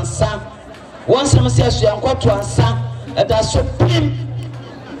got to answer. One cinema says you are got to answer, and that's so pim.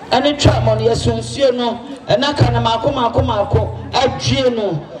 And a tram on your soon, and I can Marco, a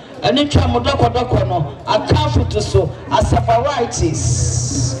Gino, and a tram of Docono, a careful to so, as a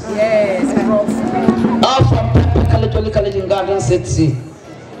varieties. Yes, all from College in Garden City.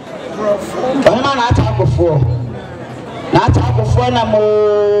 I'm not talk before. Not talk before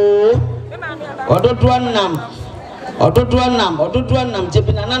Namo or do nam,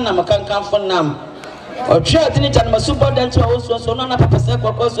 Jepinanam, can come for nam. Or church in it and my super dental also, so none of a percent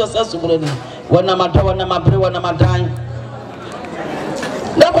or cost yourself when I'm a door, I'm a brew, and I'm a dime.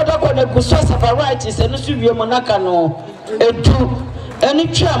 Look at the source of varieties and Subio Monacano, a two, any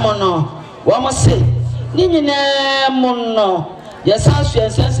chairman, one must say, Nina Mono, yes, house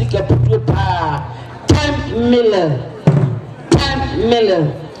and sense can put 10 million. 10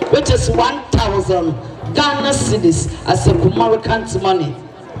 million, which is 1,000 Ghana cedis as a American money.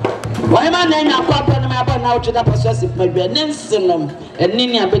 Why am I now to the possessive my Nensinum and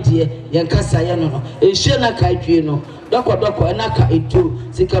Nina Betty, Yankasayano, and Shana Kaituno, Doko, and Naka etu,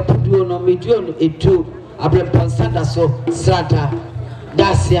 Sikapuduno, Medion etu, Abreponsanda so, Strata,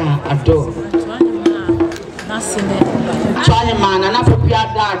 Dacia, Ado. Chinaman, and Apropia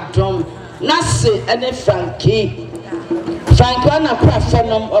drum, Nasi, and a Frankie. Frankie na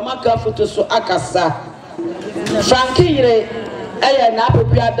kwafenum o maka foto so akasa Frankie yire eya na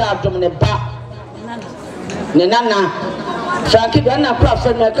apopia da adom ne ba ne nana Frankie do na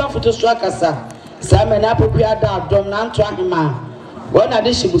kwafenum aka foto so akasa sa me na apopia da adom na nto ahema wona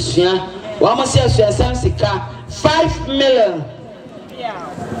de shibusua One say asuansam sika 5 million.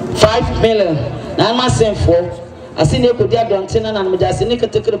 5 million. Na ma senfo. Asine ekodi adonte na me jase ne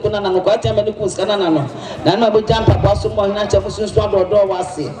ketekere ko na no kwa tia me ne ku skana na no. Na ma bo jampa ba so mo hina chafu sunsu adodo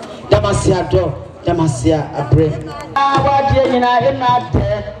wase. Damasi ado, damasi abre. Wa die nyina ena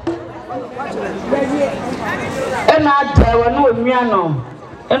de. Ena de wonu onuano.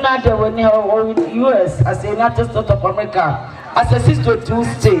 Ena de woni US as the United States of America as a 62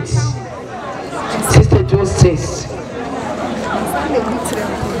 states. 62 states.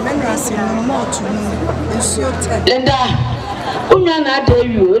 Linda, unyana de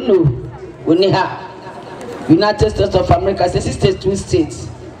you no uniha United States of America as a 62 states.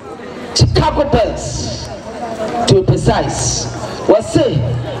 Chicago Bulls to be precise. Was say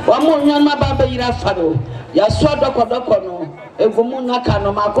one more young baba yira fado. Ya swa doko no egumu naka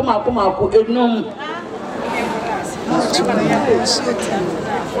no mako enum.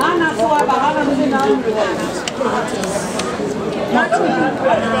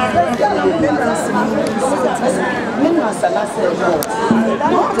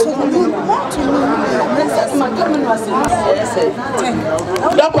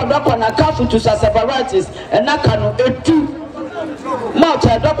 Doko na kafu to separatis and naka no etu. Mouth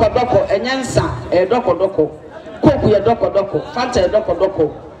doko enyansa doko koku ye doko fanta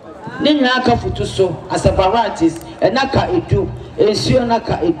doko ninya aka futu so aseparatis enaka edu ensuo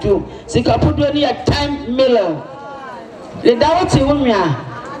naka edu sikapudo ni 10 million le dawoti wonua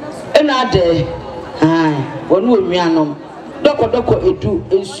ena de wonu onuanom doko edu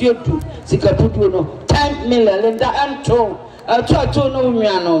ensuo du sikapudo no 10 million le da anto to no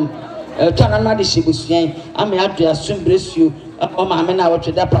onuanom tana na de shibusuan ame adu asumbresio o ma me na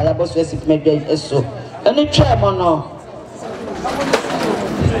wotu da pa ya boso esip medwe eso eni twa mo no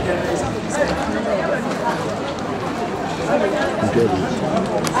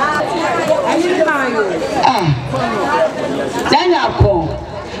Danya ko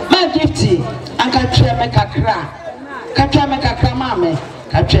ma gifty anka twa me kakra mame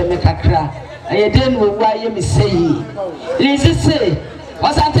ka twa me kakra ayeden wo wa ye me sei lizi say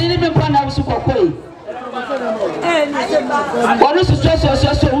wasantini me pona usu kokoi wonu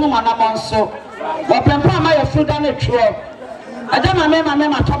so unu mana monso wa pempa ma ye fruda ne tro adama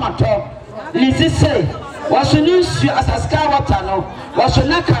me tomato lizi say wasunu su asaska water no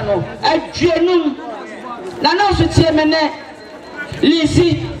wasunaka no adwenum na na so tie me ne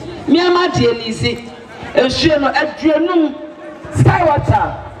lizi mi amade lizi esuo no adwenum sky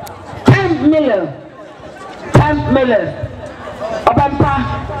water 10 million Obampa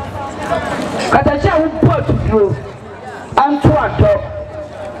katacha upot dro anto ado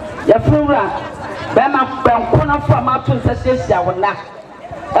ya flora be ma kona fo ma to nsasesia wona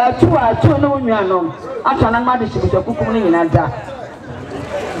tu no nnuano atwa na ma de shibuto kukum ni nyina da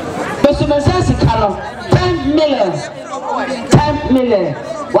beso mesasi kalo 10 million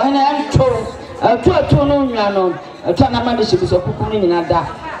wana anto tu no nnuano atwa na ma de shibuto kukum ni nyina da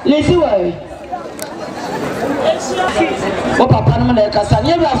lesi wai Bo papa no na ekasa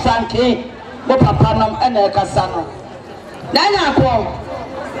nye bia franke bo papa no na ekasa no na nya ko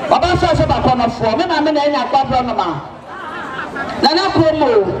baba fa papa no fo me ma me na nya kwa bro no ma na ko mo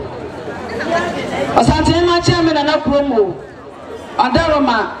asante ma cha me na ko mo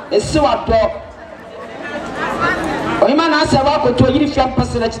adaroma esiwa do oyima na ase wa ko to yiri fiam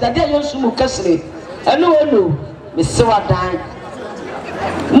pasira chi da de yonsu mu kasire eno ono me siwa dan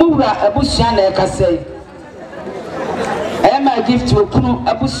muwura abusua na ekasa my gift to Punu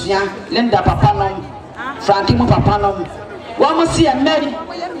Abusia, Linda Papa nom, Frankie Papa nom. One must see a Mary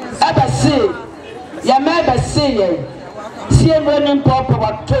ever say, ya may say, see a running papa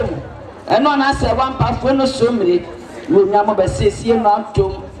what tomb, and one answer one path when no summary will never say, see a non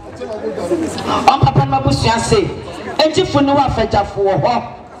tomb. On Papa Mabusia say, and if you know a fetcher for her,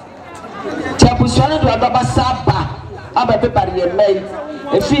 Tabusuana to a baba sapa, Abba May.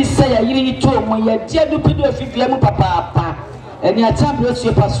 If he say, you need to, when you're dear to put a few papa. And your time was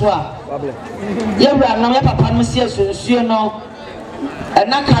your passoir. You ran no papa, Monsieur Suno, and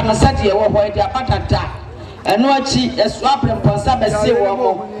Naka Sati or where they are patata. And no cheat a swap and Ponsa say,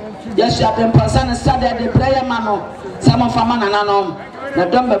 yes, you have been Ponsan study the prayer mano, some of Famana Nanom, the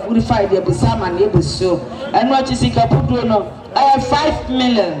dumb of purified the Busama neighbors so. And what is it Capuno? I have 5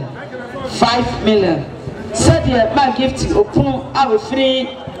 million. 5 million. Said my gift upon our free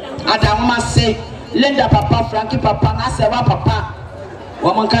Adama say. Linda Papa, Frankie Papa, Nasawa Papa,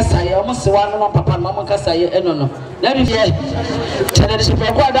 Woman Casaya, almost one Papa, Mamma Casaya, and no. Let me hear. Tell us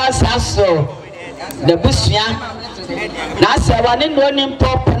that's so. The Busia Nasawa, and one in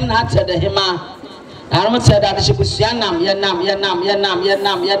Pop and answer the Hima. I'm not said that she was yanam.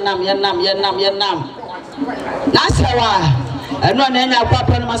 That's why. I know any of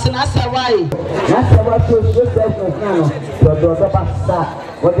Papa and Master. That's why. That's why to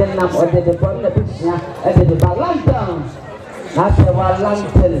what the number of the picture and the lantern. That's why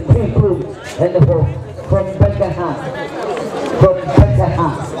lantern, people, and the whole from Beckham.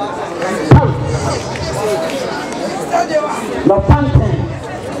 No fountain.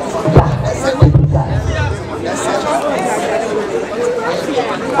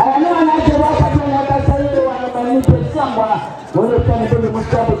 I know I have to walk up and I tell you what I'm going to do somewhere. When you come to the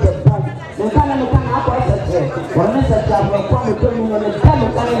Mustafa, the kind of when it's a job, we'll come to me when it's time to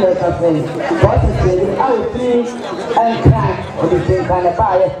come in the cafe. What's it saying? I will see and cry or the same kind of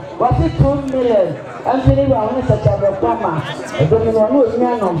fire. What's it 2 million? I'm saying, when it's a job, we'll come. I don't know who's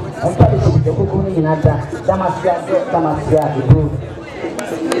young and probably the cooking in Ada. Damasia, the group.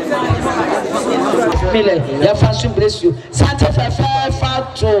 Your fashion bless you. Santa Fe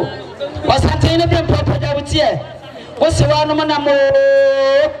to was Santa in a proper with you. What's the one man?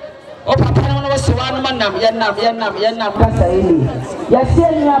 Oh, Papa, was the one man. Yanam. Yes, yes,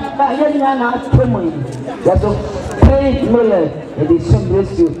 3 million. It is so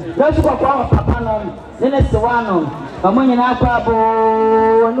bless you. Don't you go Papa, then it's the one. Mamma, and I crab,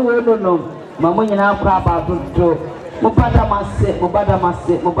 no, Mamma, and I crab to. Mubada mase.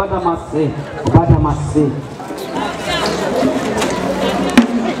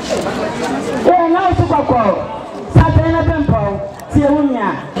 Now to go. Satana Bempo, Sionia.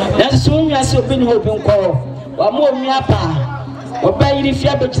 That's soon as you've been hoping call. Or more miapa. Or by the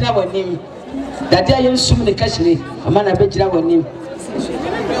Fiabetna with him. That day you assume the cashly, a man I bet you with him.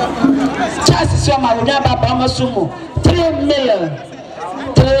 Just so my Bama Sumo. 3 million.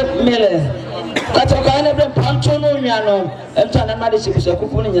 That's okay. I never punch on Yano. I'm trying to manage to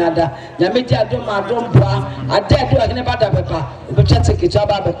put in Yada. Yamita don't bra. I dare do a never pepper. But just take it up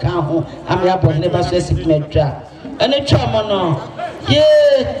a cow. I'm up on never says it may trap. And a trauma no.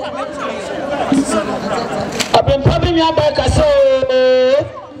 Yeah. I've been popping your back.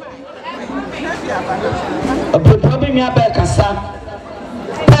 I've been popping your back.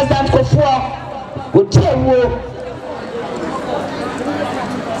 President Kofua would tell you.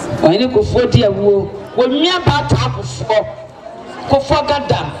 I need to for dear woe. When me about half of 4, go for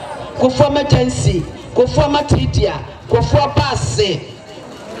Gadam, go for Matensi, go for Matidia, go for Passe,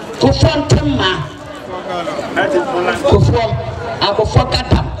 go for Tema, go for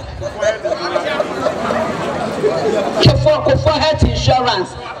Gadam, go for health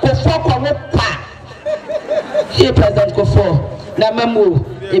insurance, go for Kwamupa. Here, President Kofo, Namamu,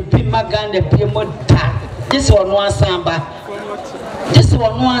 a Pimagan, a Pimota. This one samba. This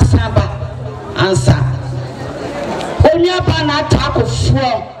one more samba answer. When you ban attack of 4,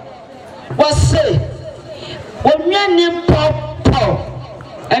 what say? When you name pop,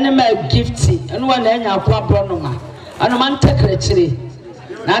 and my gifty, and one end your problem, and a man take it.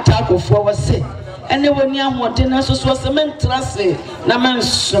 Attack of 4 was say. And when you want dinner, so was a man trusty, Naman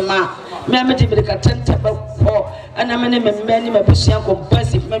Suma, Mammy Bicatan table, and I'm many Mabusian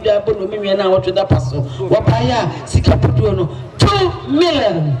compressive, maybe I put me and out to the parcel. What I seek a 2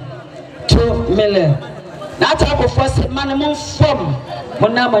 million. Now talk of first minimum form.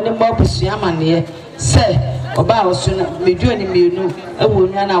 When I'm a number of Siamani say about soon be doing me, I will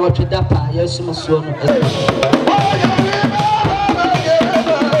run out to that part. Yes, soon.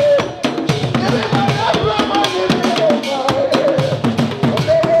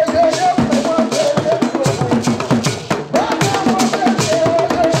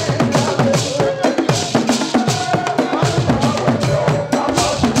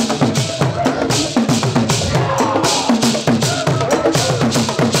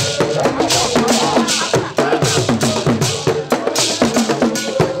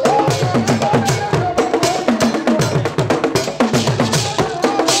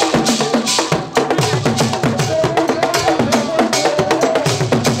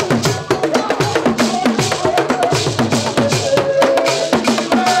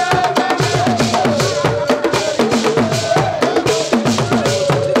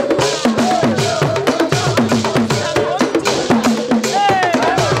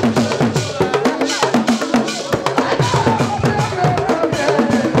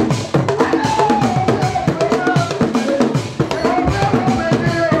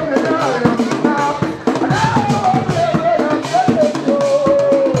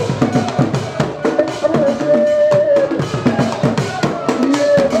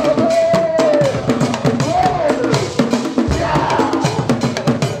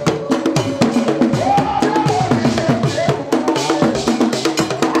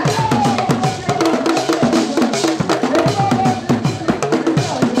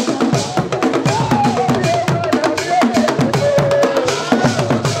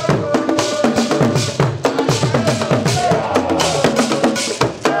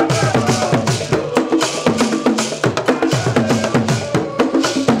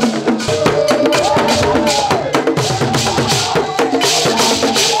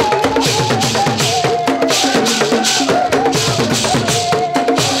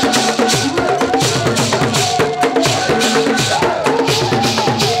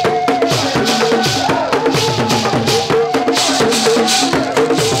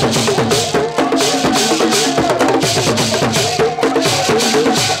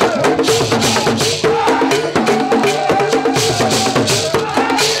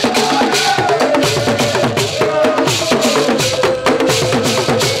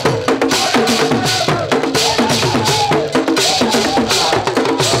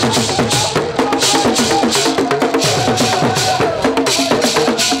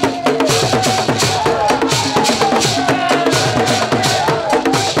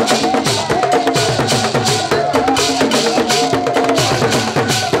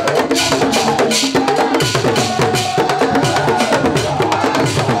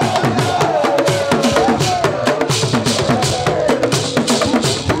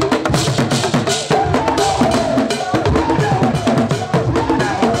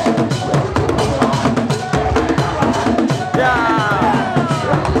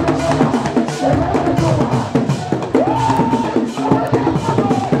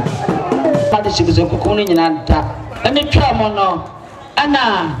 chikuzo kukuni nyina da ene twa mo no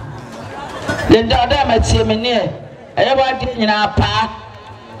ana le da ma tie me ne eye ba de nyina pa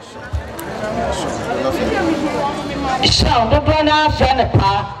isha do na fa ne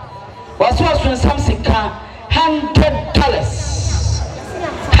pa waso something ka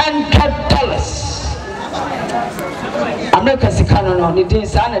 $100 America sikano no ni din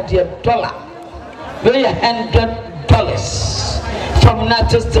sana dia dollar very $100 from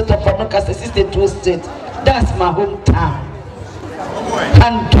United States of America 62 states. That's my hometown.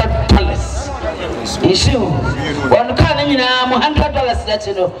 $100 issue one can you know $100 that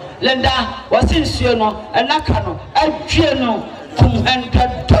you know Linda was in no and nakano $100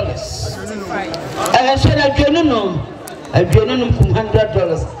 I said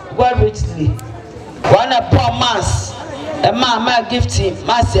 $100 God richly one a poor mass a mama gifty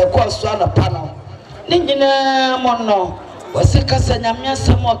mass a cost on a panel Nina mono was a casanya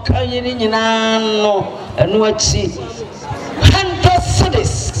some more carrying in no and what she 100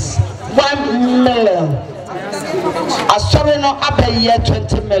 cities 1 million. I saw no up a year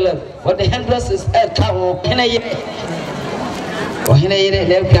 20 million. What the $100 is a cow in a year. Or in a year,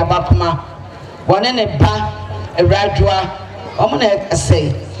 they'll be about one in a bar, a radua, I'm gonna say.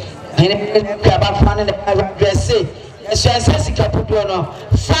 In a about one in a dress. Yes, I says he can put on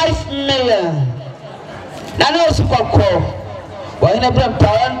 5 million. Now, also call. Well, in a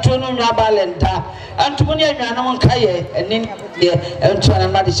brand to no balenta. And to many no kaye and then and to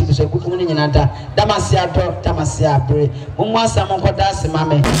another ship is a good morning in Anta Damasia dog Damasia bre Mumma Samon Kodas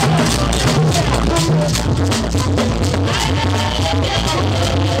Mame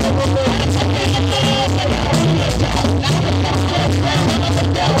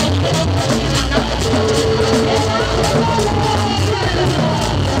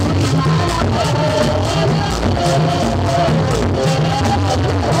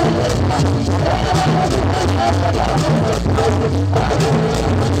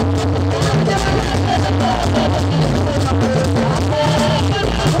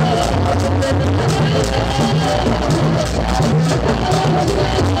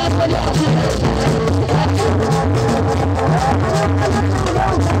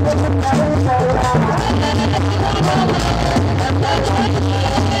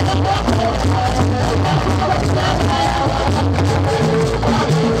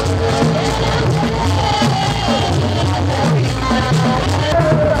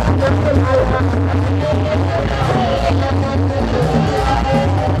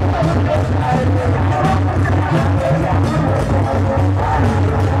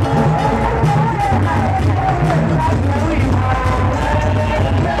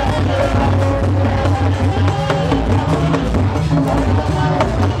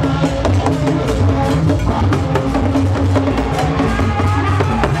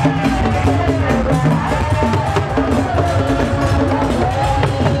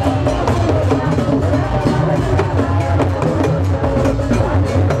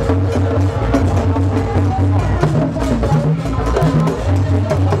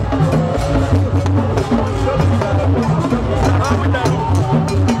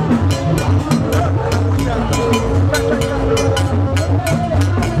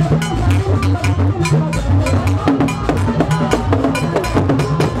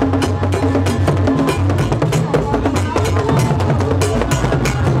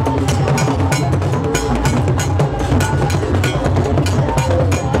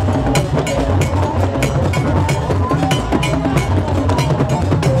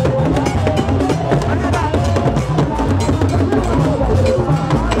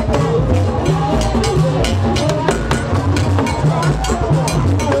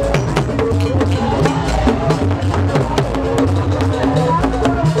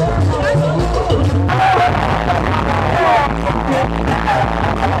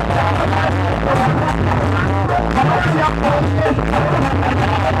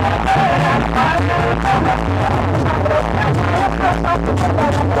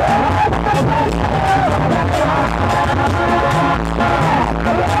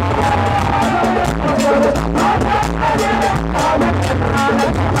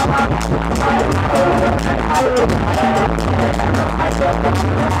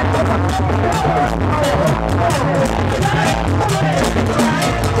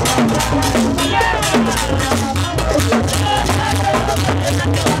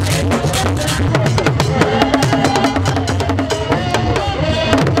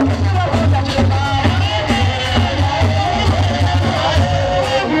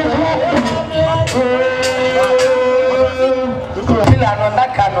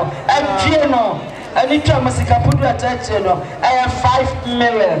 $5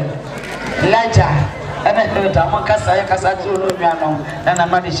 million. Laja ana heta mo kasa ya kasa tu no mi ano na na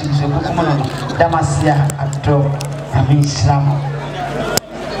ma de shimso kukumo no damasia ato ami Islam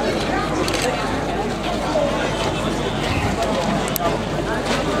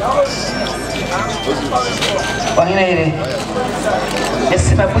wahina ire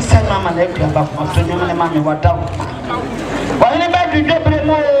esiba busa mama na edu aba ko to nyum ne mama wada wahina ba du dobre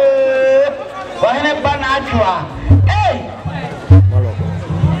mo wahina ba na adwa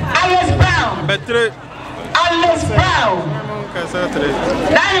Alice Brown. Betre. Alice Brown.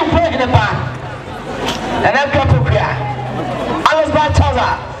 Now you put in the bar. And then go to prayer. Alice Brown tells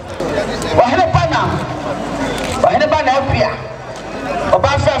her. Why the banner? Why the banner up here?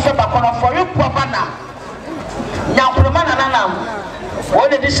 About fair back for you, Papa. Now, Pumana Nanam.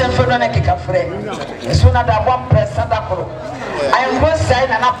 What edition for the neck of friend? As soon as I want press Sadako. I am going to sign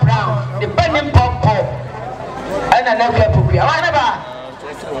an up brown. The penny pop. And I never get to prayer. I never.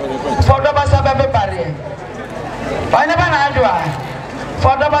 For the bus of everybody. Why never Nadua?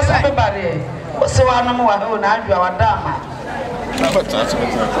 For the bus of everybody. So I know who Nadua or Dama.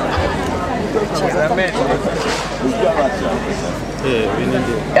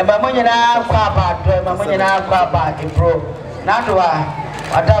 Mamma Quaba, Pro Nadua,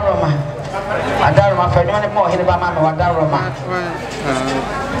 Adaroma, Adaroma, for no more Hilbama or Adaroma.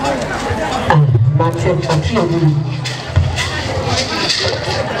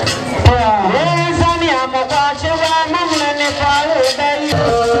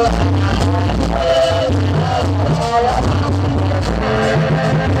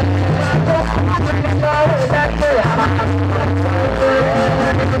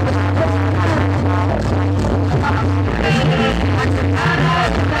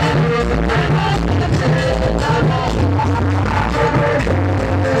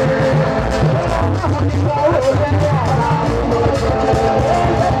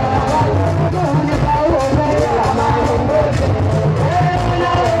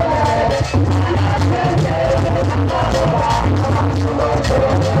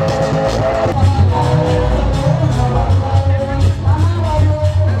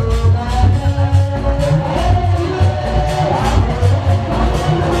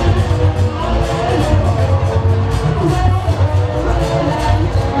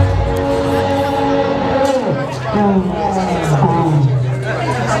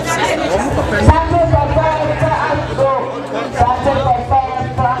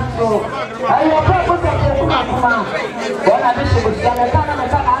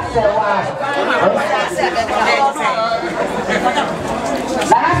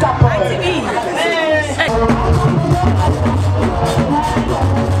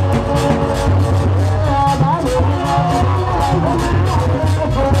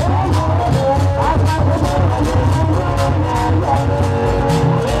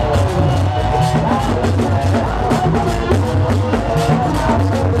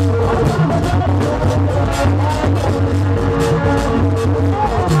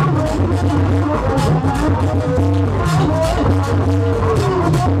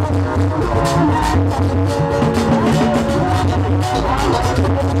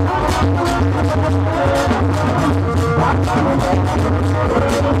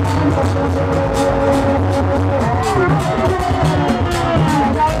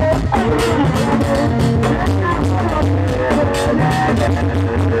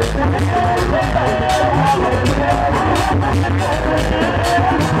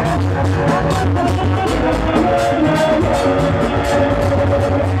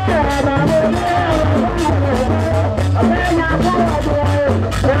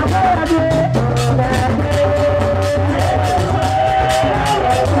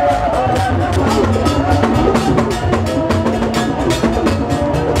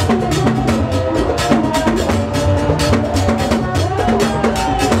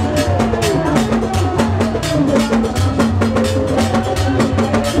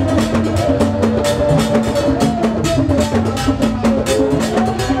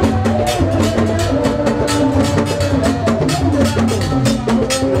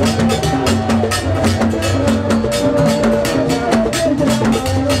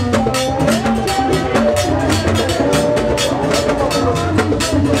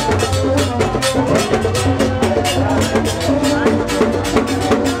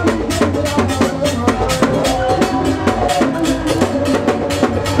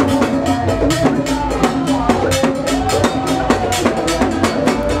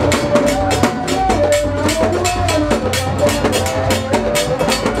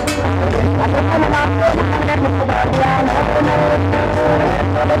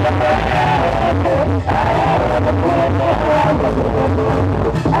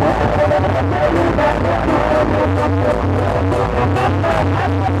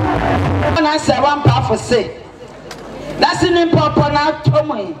 I say one powerful say. That's an important now to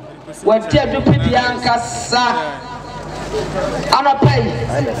me. What dear do Pidianca, sir? On a pay.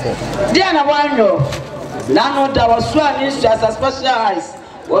 Dear, I want you. None of our swan is just a special eyes.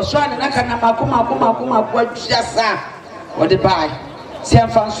 Was one and I can Kuma, what just what the buy. Sam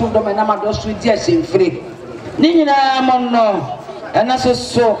found some and Amados with yes in free. Nina Mono, and also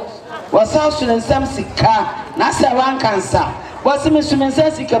so was also in some sick car, Nasa one cancer. Was him swimming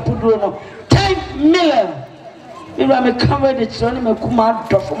Sensika Puduno 10 million. If I may come with the Chonima Kuma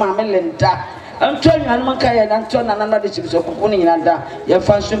for my melenta. I'm trying to Manka and turn another chips of Pony and your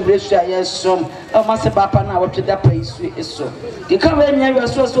function Brescia, yes, some of Master Papa now to that place is so. You come in here, you are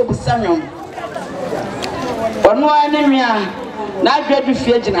so besanium. Or no enemy, now get to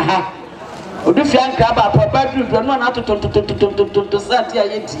fear in a half. Or do find crab up or battery, but not out to Satia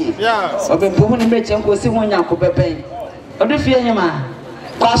Yeti. Yes, I've been putting me and go see one Yanko Pepe. Or do fear your man?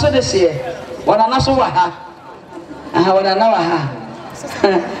 Pass on this year. What I know so what I what I know what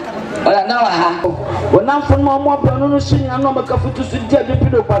I know when I'm from more pronunciation, I'm not a coffee to sit there. The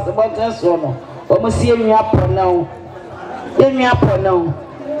people pass about that one. Or must see me up or no. Let me up or no.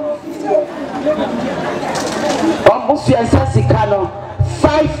 Almost your Sassicano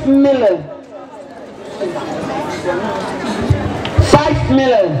 5 million. 5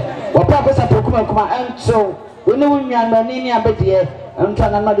 million. What purpose of Pokuma and so we know me and Manini and Betty and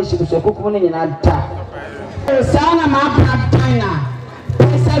trying another ship so Pokuma in Anta. Sana Mapa China.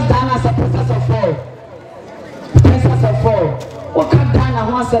 Princess Diana as a princess of 4. Princess of 4. What can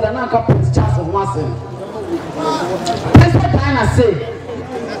Diana once said and I got Prince Charles of Mason. Princess Diana say,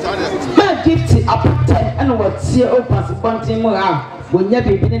 my gift up 10 and what's here opens the bunting more when you're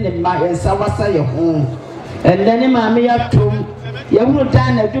beginning in my and Sawasa your home. And then Mammy up to you will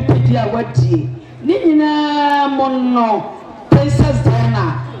Diana do pity a what ye. Nina Mono, Princess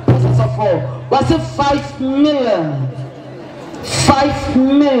Diana, Princess of 4. Was it 5 million? 5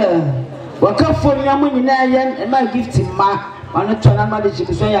 million. What come for your money and my gift in my on a turn of the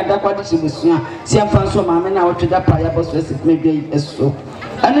chicken, so I got what she was soon. See, I'm from some mamma now to that pie, was maybe a so.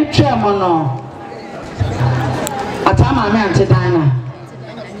 And a chairman, no. A time I meant to Diana.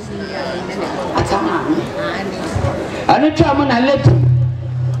 A time and a chairman, I let you.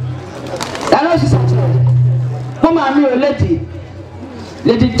 I know she's a Mama, I'm your lady.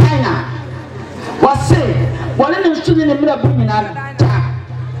 Lady Diana. Was say, one of them stood in the middle of bringing out.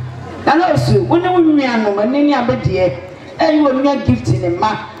 And also, when you were and any other dear, and you were mere gift in a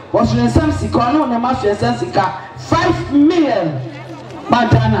map, was in some sick or no, the master Sensica 5 million.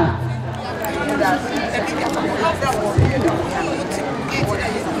 Madonna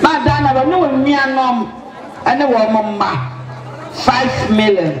Madonna, but no one mere nom and a woman 5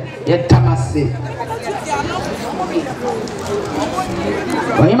 million. Yet Tamasi.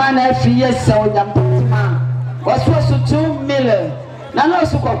 When you man have 3 years, so young was also 2 million. None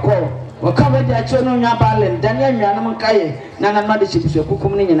also call. Or cover the children on your ballot, Daniel Yanamankai, Nana Madiship, so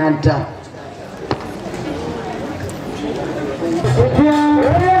cooking in Anta.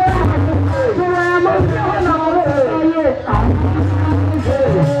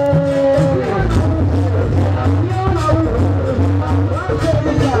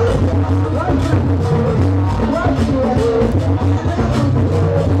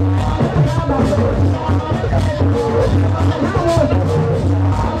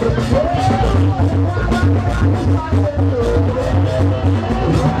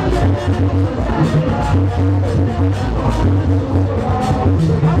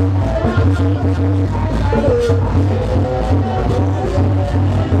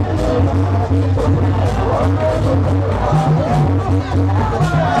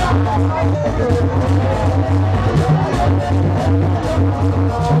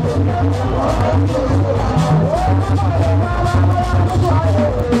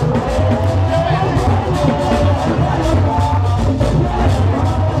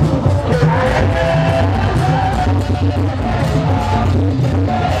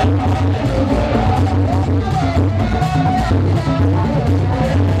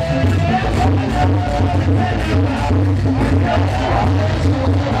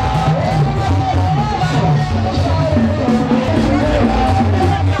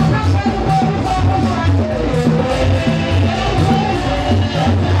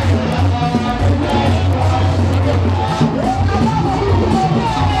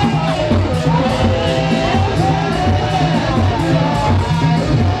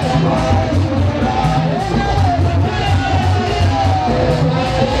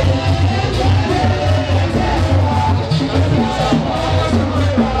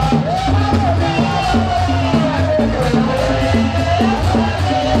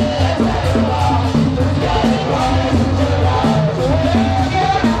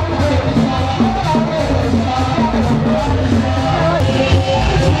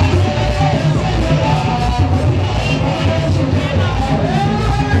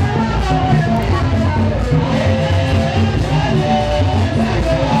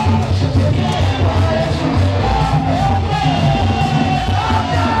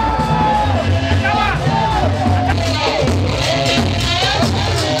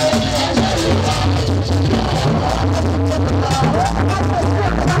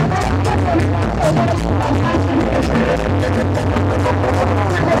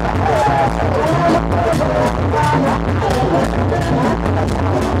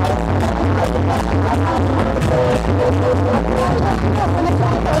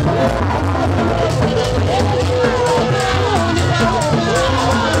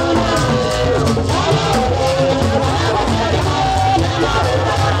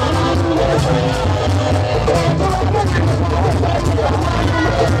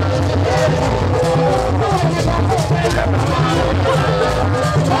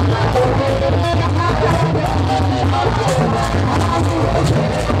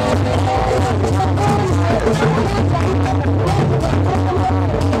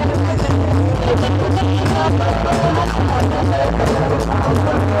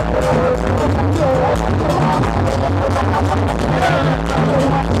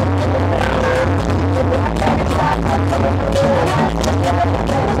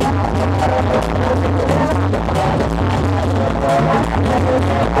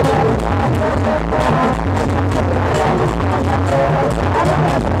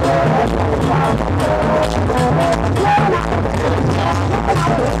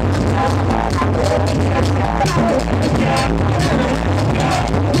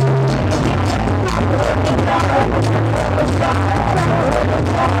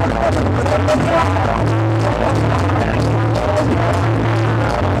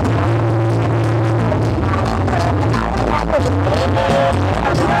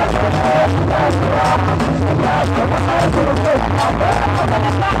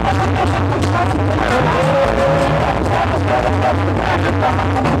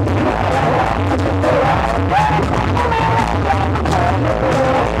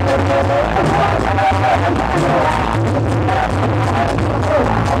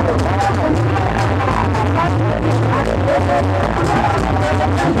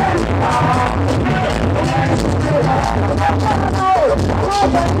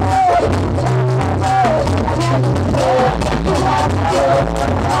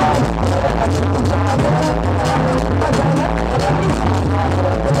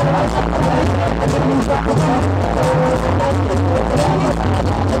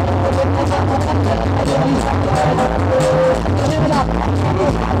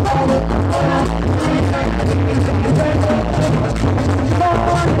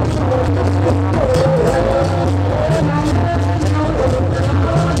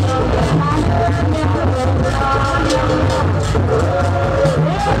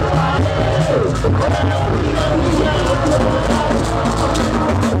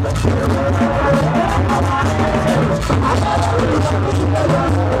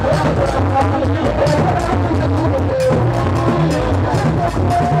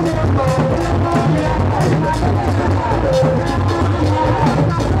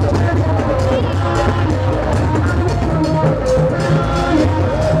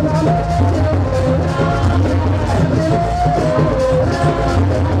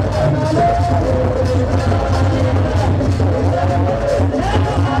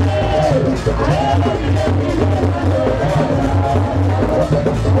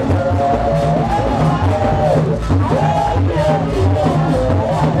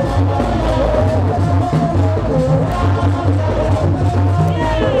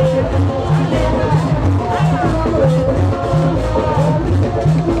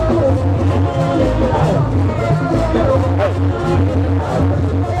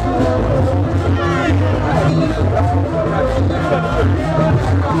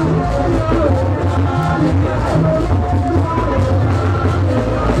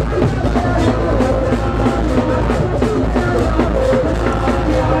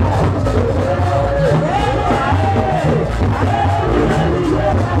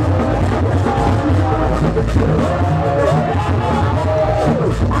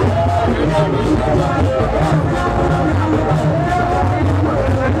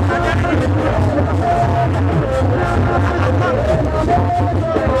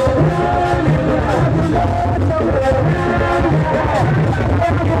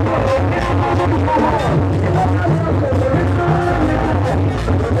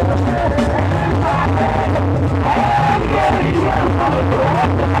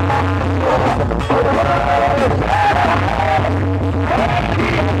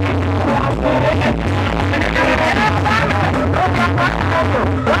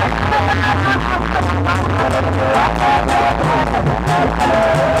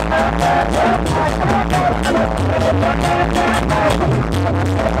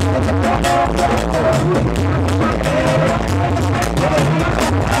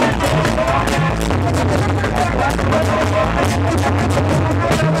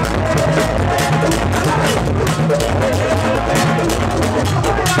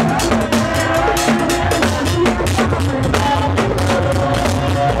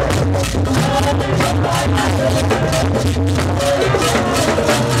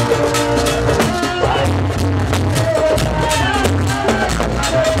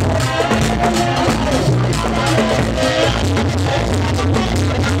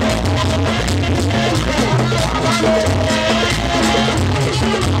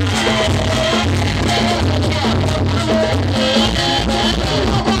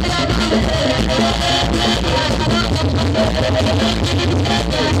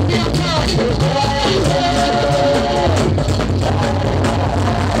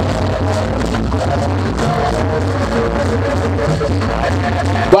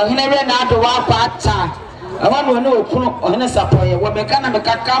 Wahine re na do wa kwata. I want to know kuno ohine sapoye we meka na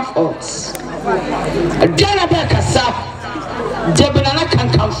meka comfort. Diana be kasa. Jebina na kan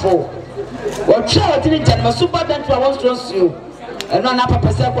comfort. Wa twa tini janma super dent wa won stress you. Eno na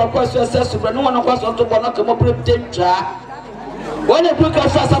papa se kwa so se super no won kwa so to bono ke mo pretendra. When you break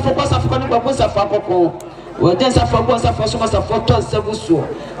off fast for kwasa for no kwa sa fa kokko. We den sa fa kwa sa for so sa for to sebuso.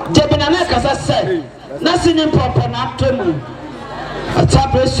 Jebina na kasa se na sinin papa na tomu.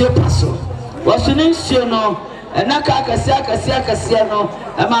 Atabresi paso. Wasunin sio no enaka akasia no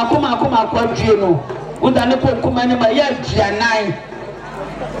amakoma akwadue no unda ne kokoma ne ma ya aduanan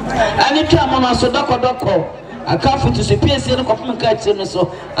ani twa mama so doko akafu to sepiesie no kopum ka tie no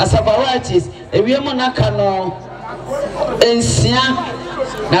so asabawaitis ewiem na ka no ensia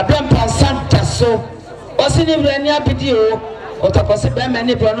na bempa santa so osini brani abidi o otakose be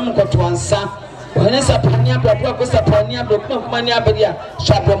mane bi ono mkoto ansa ohene sapania babo ko sapania babo kuma ni abidi a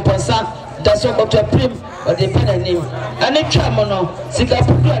shabom ponsa that's what got a prim or the name. And a chamono,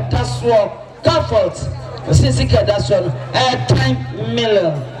 Sikapu, that's what comfort. Sika, that's one, 10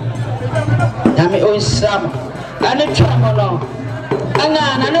 million. I mean, oh, Sam. And a chamono. And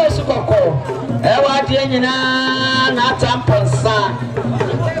I know Sukoko. Ewa Diana, not tampon, son.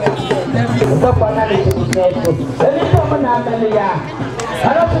 Stop on that. Let me come on, Amelia.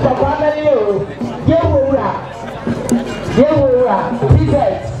 I don't think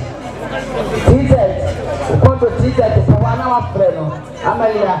Jesus, what to Jesus for 1 hour friend,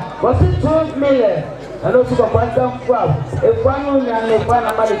 Amelia, was it 2 million? And also the quantum from if one and if one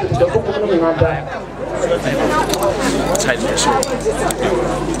amount to the book in that.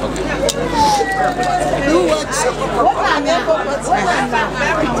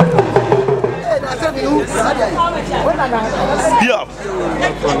 Yeah.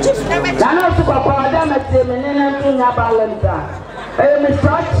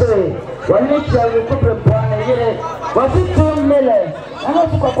 When you tell you to prepare, was it 2 million? And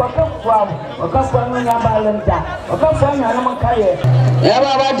also, what come from a couple of Balanta, a couple of Yamakaya.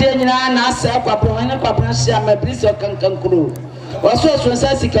 Ever did not say, Papa, and a Papa, my police or can conclude. Was also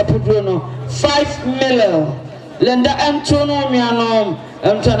Sassica Puduno, 5 million. Lenda Antonio Mianom,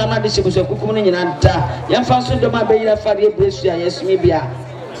 Antona Madison was a cooking in Anta, young Fancy de Mabella Faria Brescia, yes, maybe a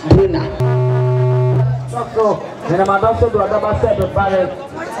Bruna. And I'm about to do a double set of parents.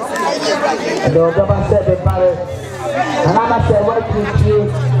 And the double set of parents. And I'm not saying what you.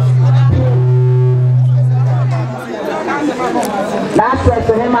 Last year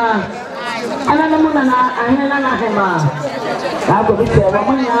to him, and I'm not him. I could be there.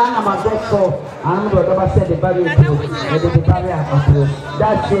 I'm a doctor. I'm going to set the barrier. The barrier.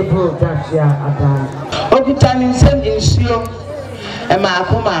 That's it, bro. That's your attack. Okay, time in same issue. And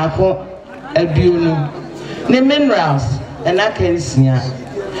Marco. A beauty, the minerals, and I can see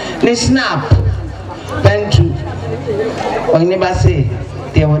the snap, pentu, or never say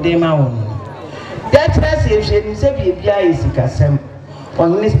they were them own. That message is a Casem,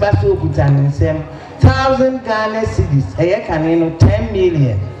 on this battle Butan and Sam, 1,000 Ghana cities, a can 10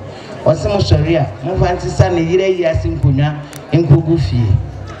 million, or some Sharia, move on to Sunday years in Kuna, in Kugufi.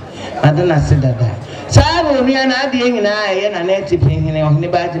 I don't know, said that. So I will be an idea in I and a native in on the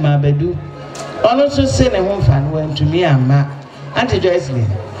Batima Bedu. Also send a home fan went to me and ma Auntie Joycelyn.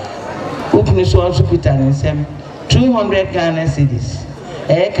 Open so also put an 200 Ghana cities.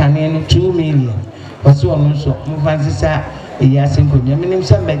 A can 2 million. Was so also Mufansa a yasin could mean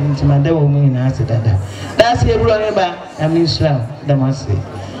somebody into my devil in answer that. That's a running about a Israel, the must say.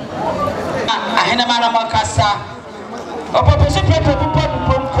 I had a man of Macassa. A proposal paper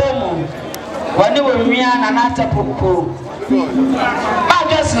from Como. When you were me and another popo.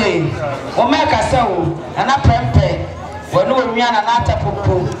 Obviously, Omega so, and I prepare when we are another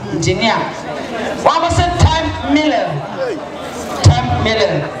popo engineer. 10 million. 10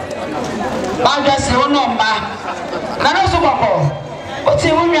 million. Obviously, no man. Nano Subaco. What's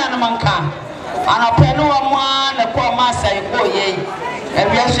the woman and manka? And a pen one, a poor master, a poor ye.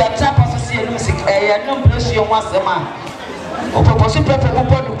 And we are shut up to see music, a no bless you once a man. O proposal paper from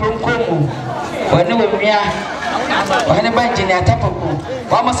Como. When we are. When a bunch in a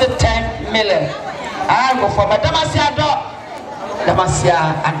tapaku, almost 10 million. I go for Madamasia dog. Damasia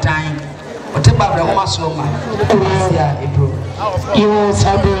and time. What about the woman's woman? You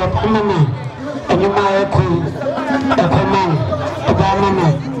said a woman, and you might queen, a woman, a banana,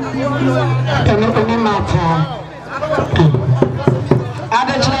 and a matter.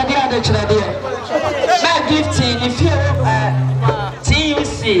 Other children, my gifting, if you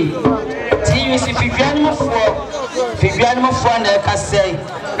TUC, if you for Fibian mo fun e ka say.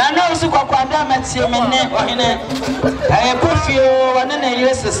 Na no so kwakwada matie me ne ohene. Kofio wane na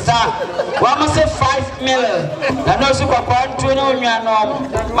yire sister. Wa mo say 5 million. Na no so kwakwa ntu ne onwa no.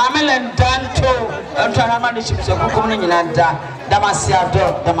 Mamelen danto. Entu na ma de chips okukum ne nyina da. Damasia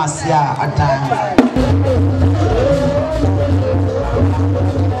do, damasia atan.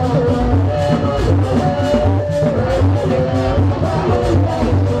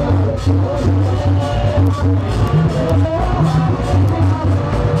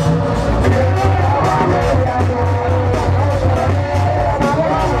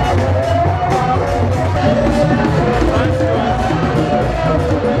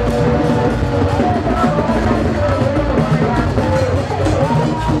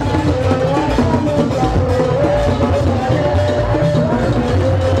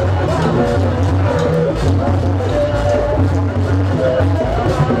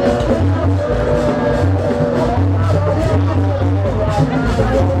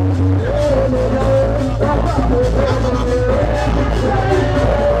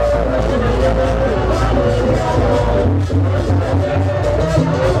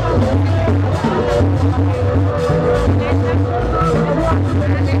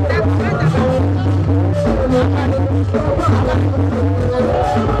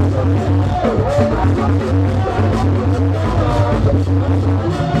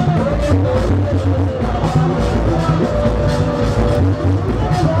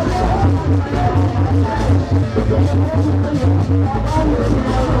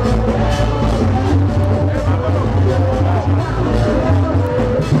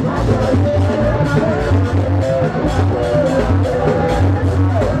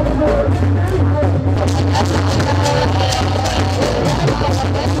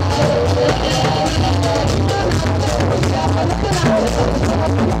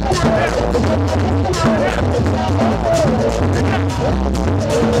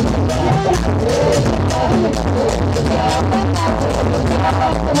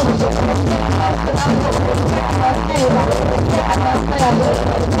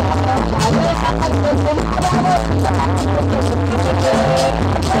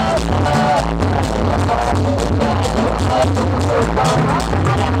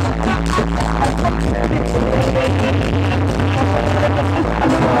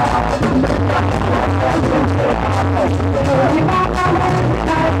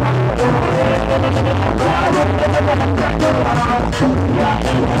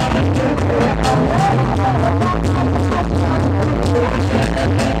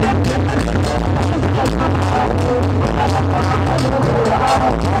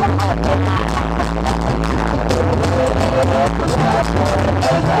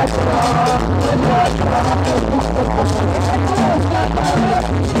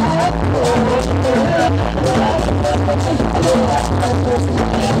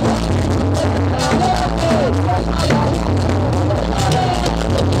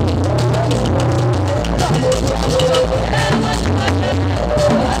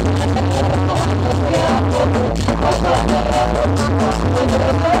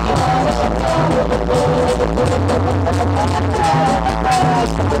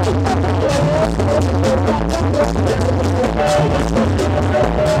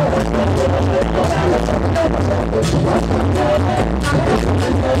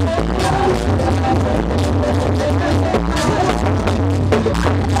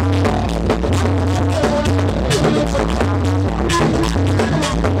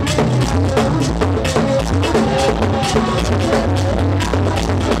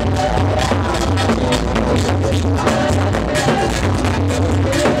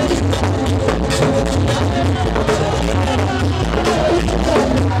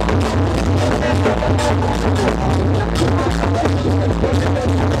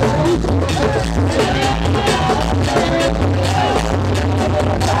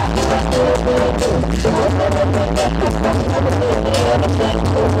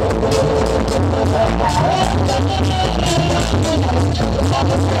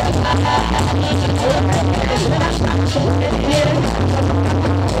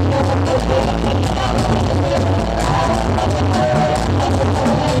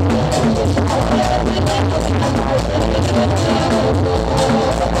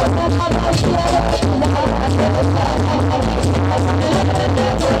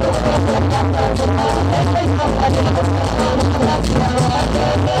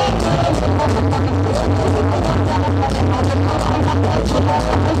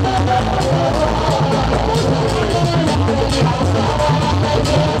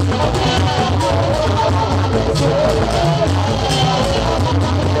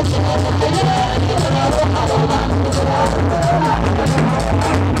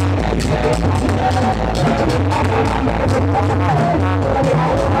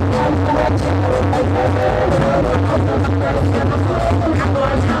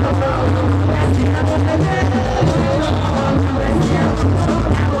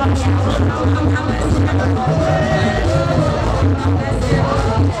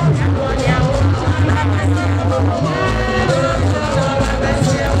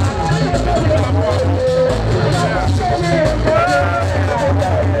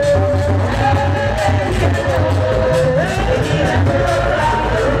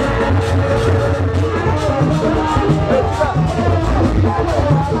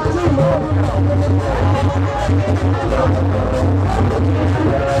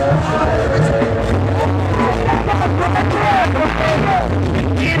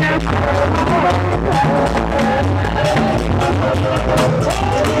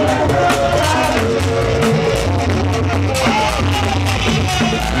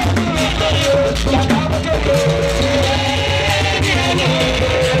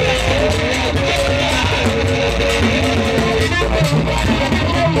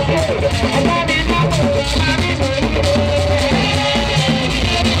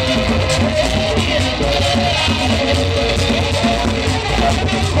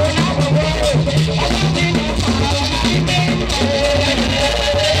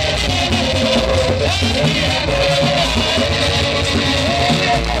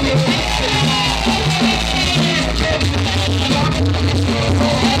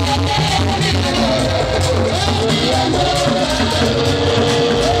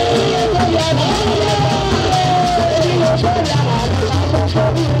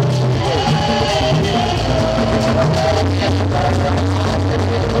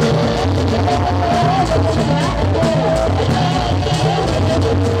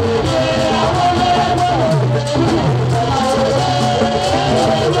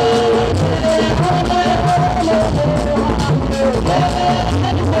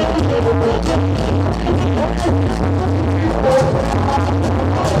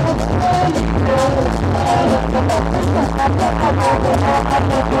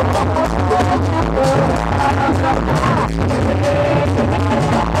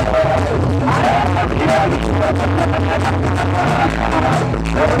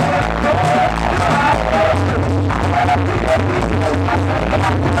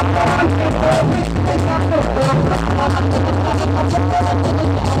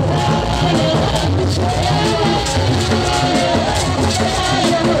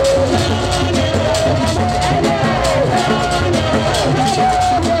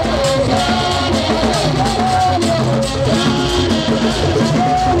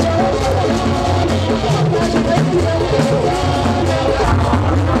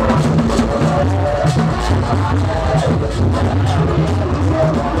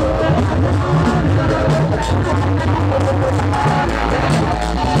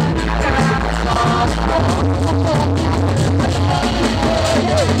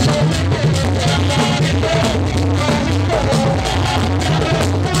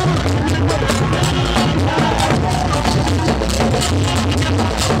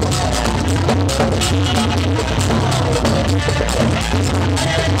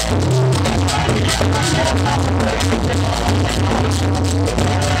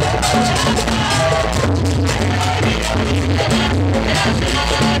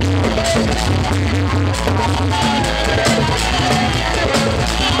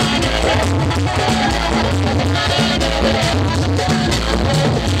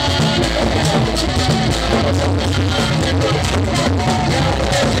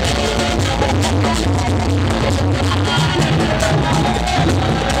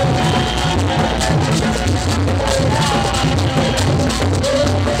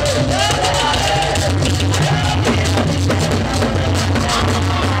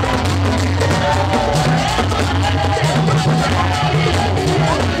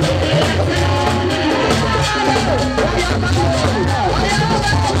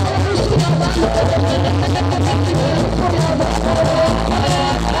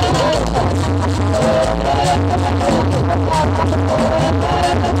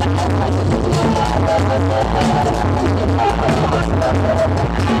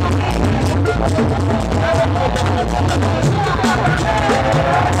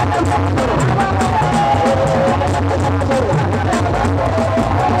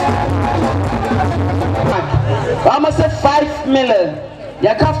 million. You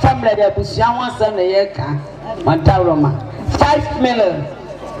can't family there, but you want some the year can. 5 million.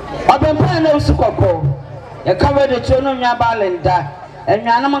 I've been playing those Sukoko. You cover the children of Yabalenda, and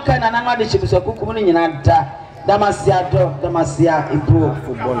Yanamakan and another ship is a cooking in Anta. Damasia improve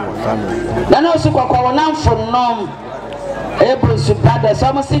football family. Then also Sukoko now for nom able to gather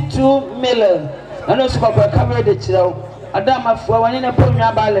some 2 million. And also cover the children. Adama for one in a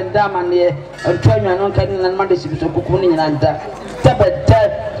Pumia Ball and Dama near and Tremia non cannon and Mother ship is a cooking in Anta. Tepet,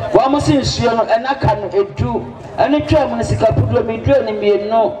 sin suno and I can do any German sikapudo me draining me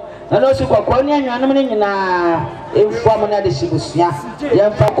no. And also, Quaconia, informing at the Shibusia,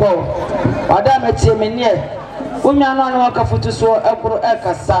 young Paco, Madame Timinier, women are not walk of to so Apro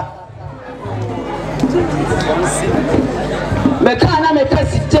Ekasa. Mecana make a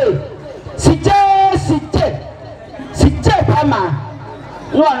Site, Pama.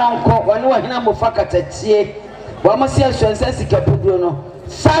 No one uncle, one more number facate, one must see a Shensica Puduno,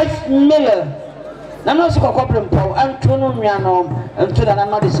 5 million. Na no so kokopre mpaw anto no nuanom anto da na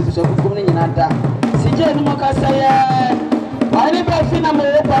ma de sibuso kukum ni nyinada sije ni mo kasa ye ani ba fi na mo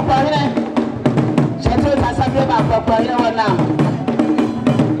papa hene chato na sabe ba papa hene wana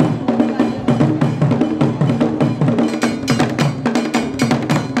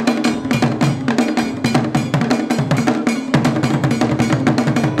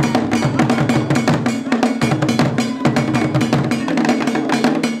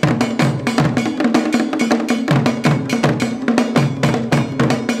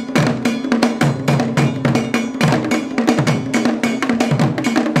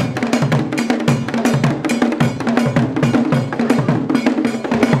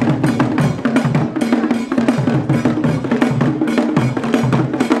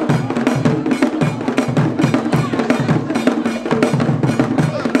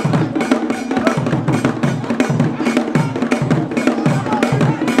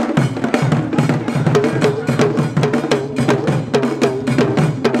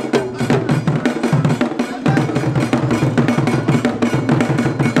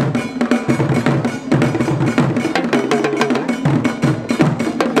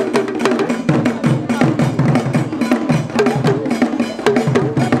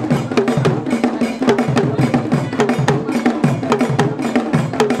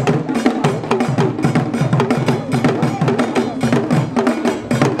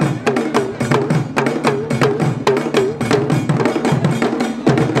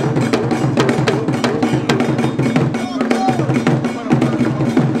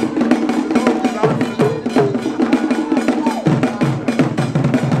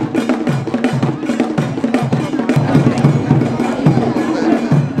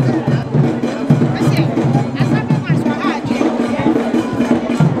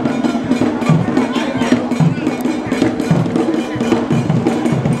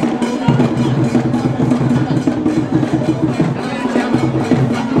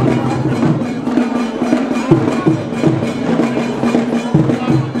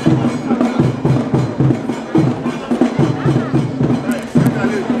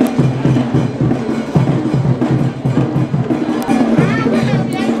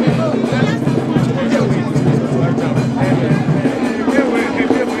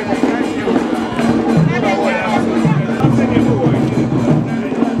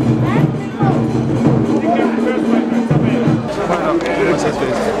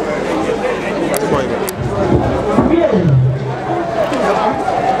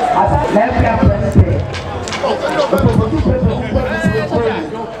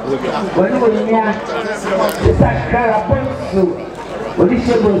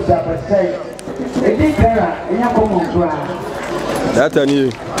That's a new.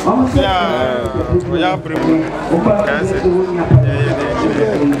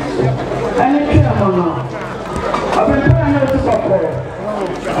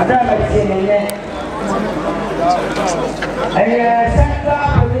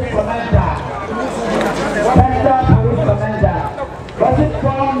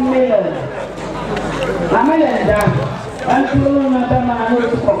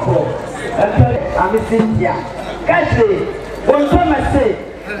 One time I say,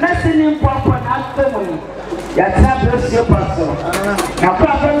 nothing in proper and family. Bless your person. Now,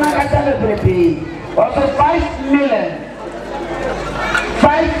 proper, I got a baby. Also, 5 million.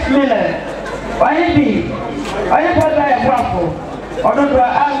 5 million. Why be? I put a waffle. Or don't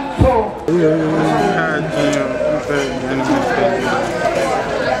I so?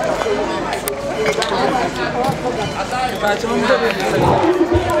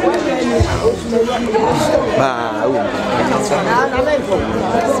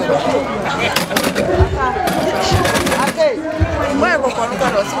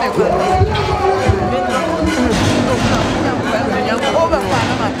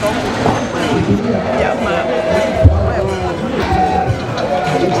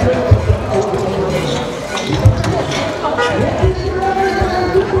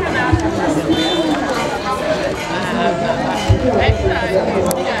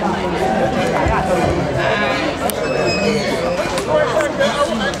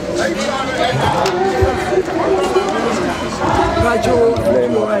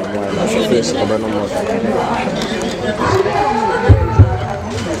 Yes, I don't know.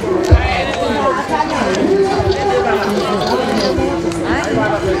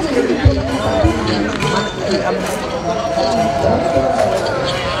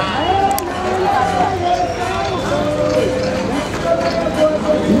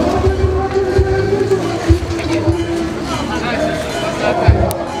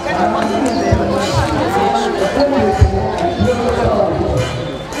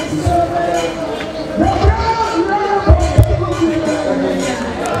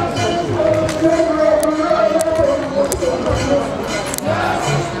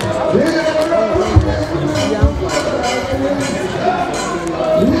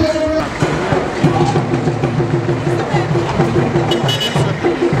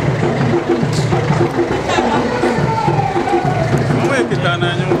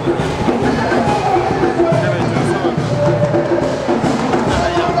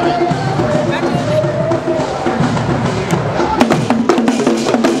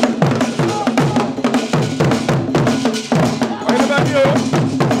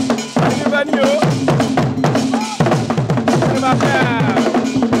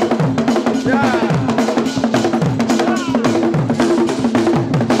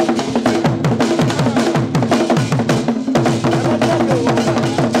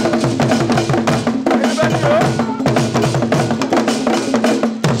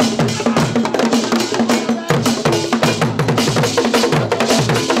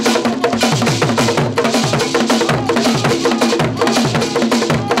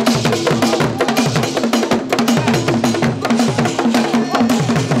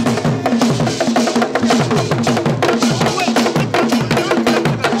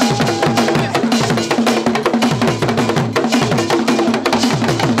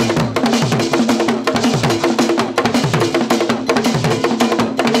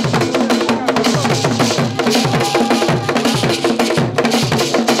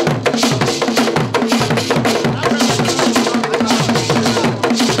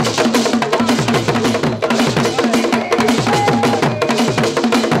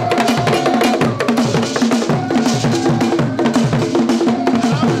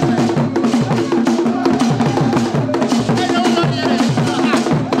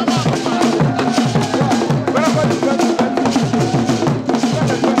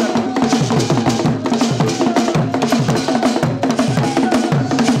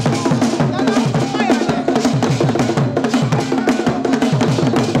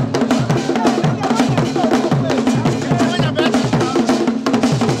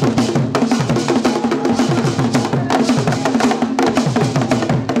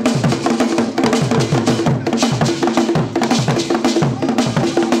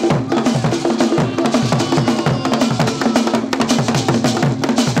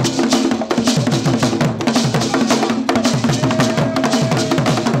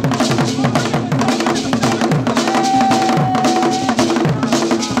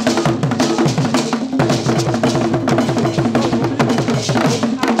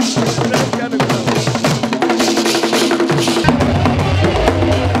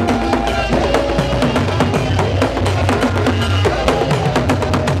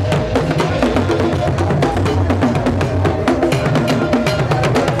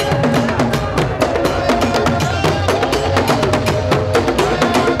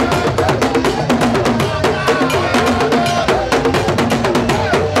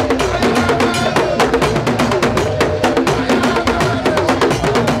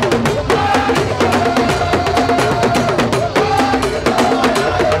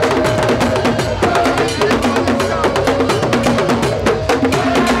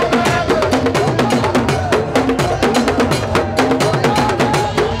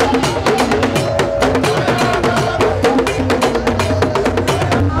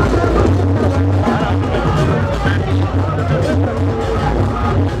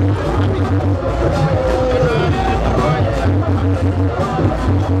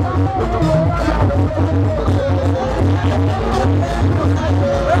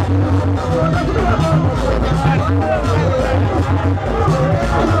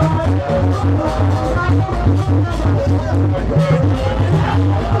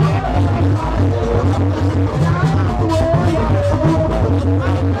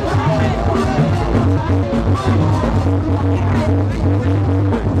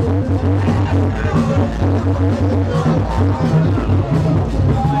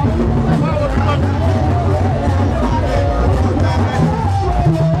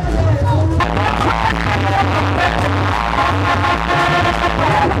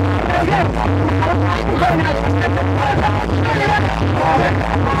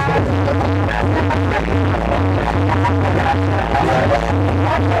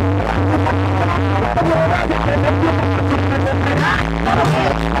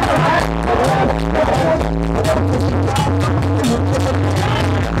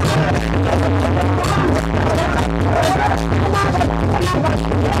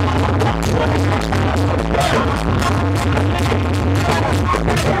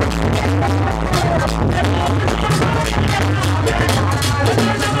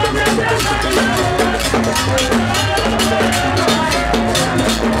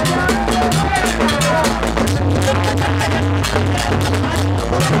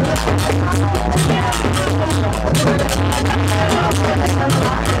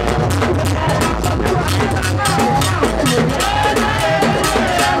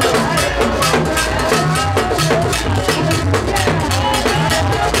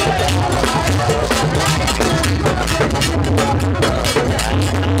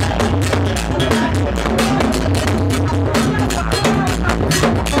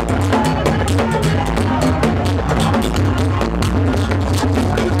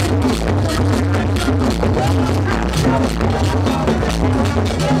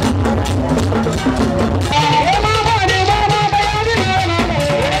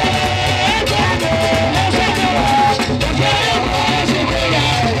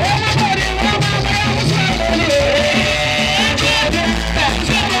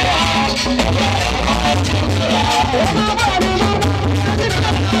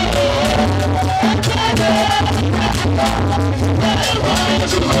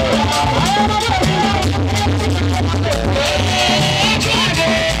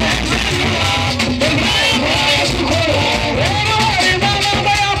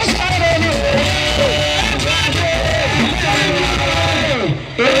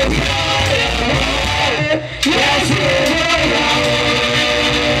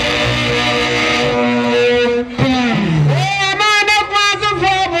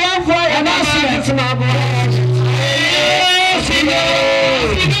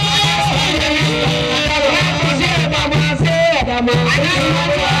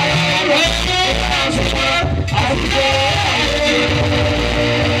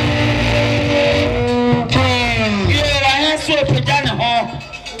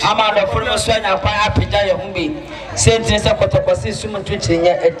 Amanda for no swing up happy day humbi. Sentence of Cotocosi summon twitching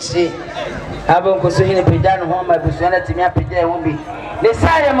at sea. Abon Cosuhin Pidan home by Busanati Happy Day humbi. The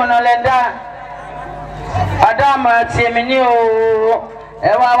Simon Olenda Adama Timinio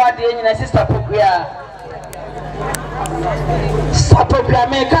Ewa the sister Pupia Sapopia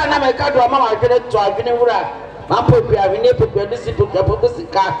Mekana Mekado Mama get to Avinura. Mampopia Vinipopia Disipuka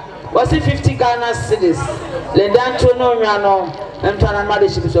was it 50 Ghana cities? Ledanto no Yano. I'm trying to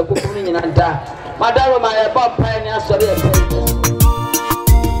manage to so cooking in Anta. Madame, my above pioneer, sorry.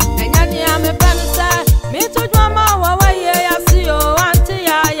 And I'm a panasa, me to drama, why I see you, Auntie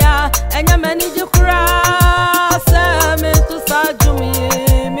Yaya, and your many to cross, me to Sajumi,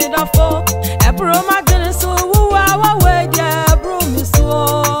 mid of four, a broma didn't so woo our way, yeah, broom is so,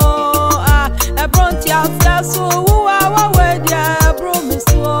 a bronte outside, so woo our way, yeah, broom is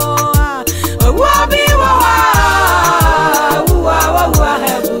so, wabi wawa.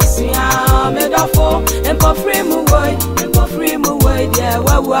 Empo free mu way, yeah,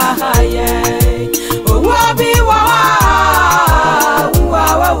 wawa, yeah. Oh, wabi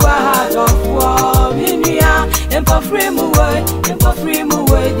wawa, don't fall, minia. Empo free mu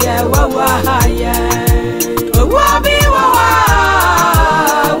way, yeah, wawa, yeah. Oh, wabi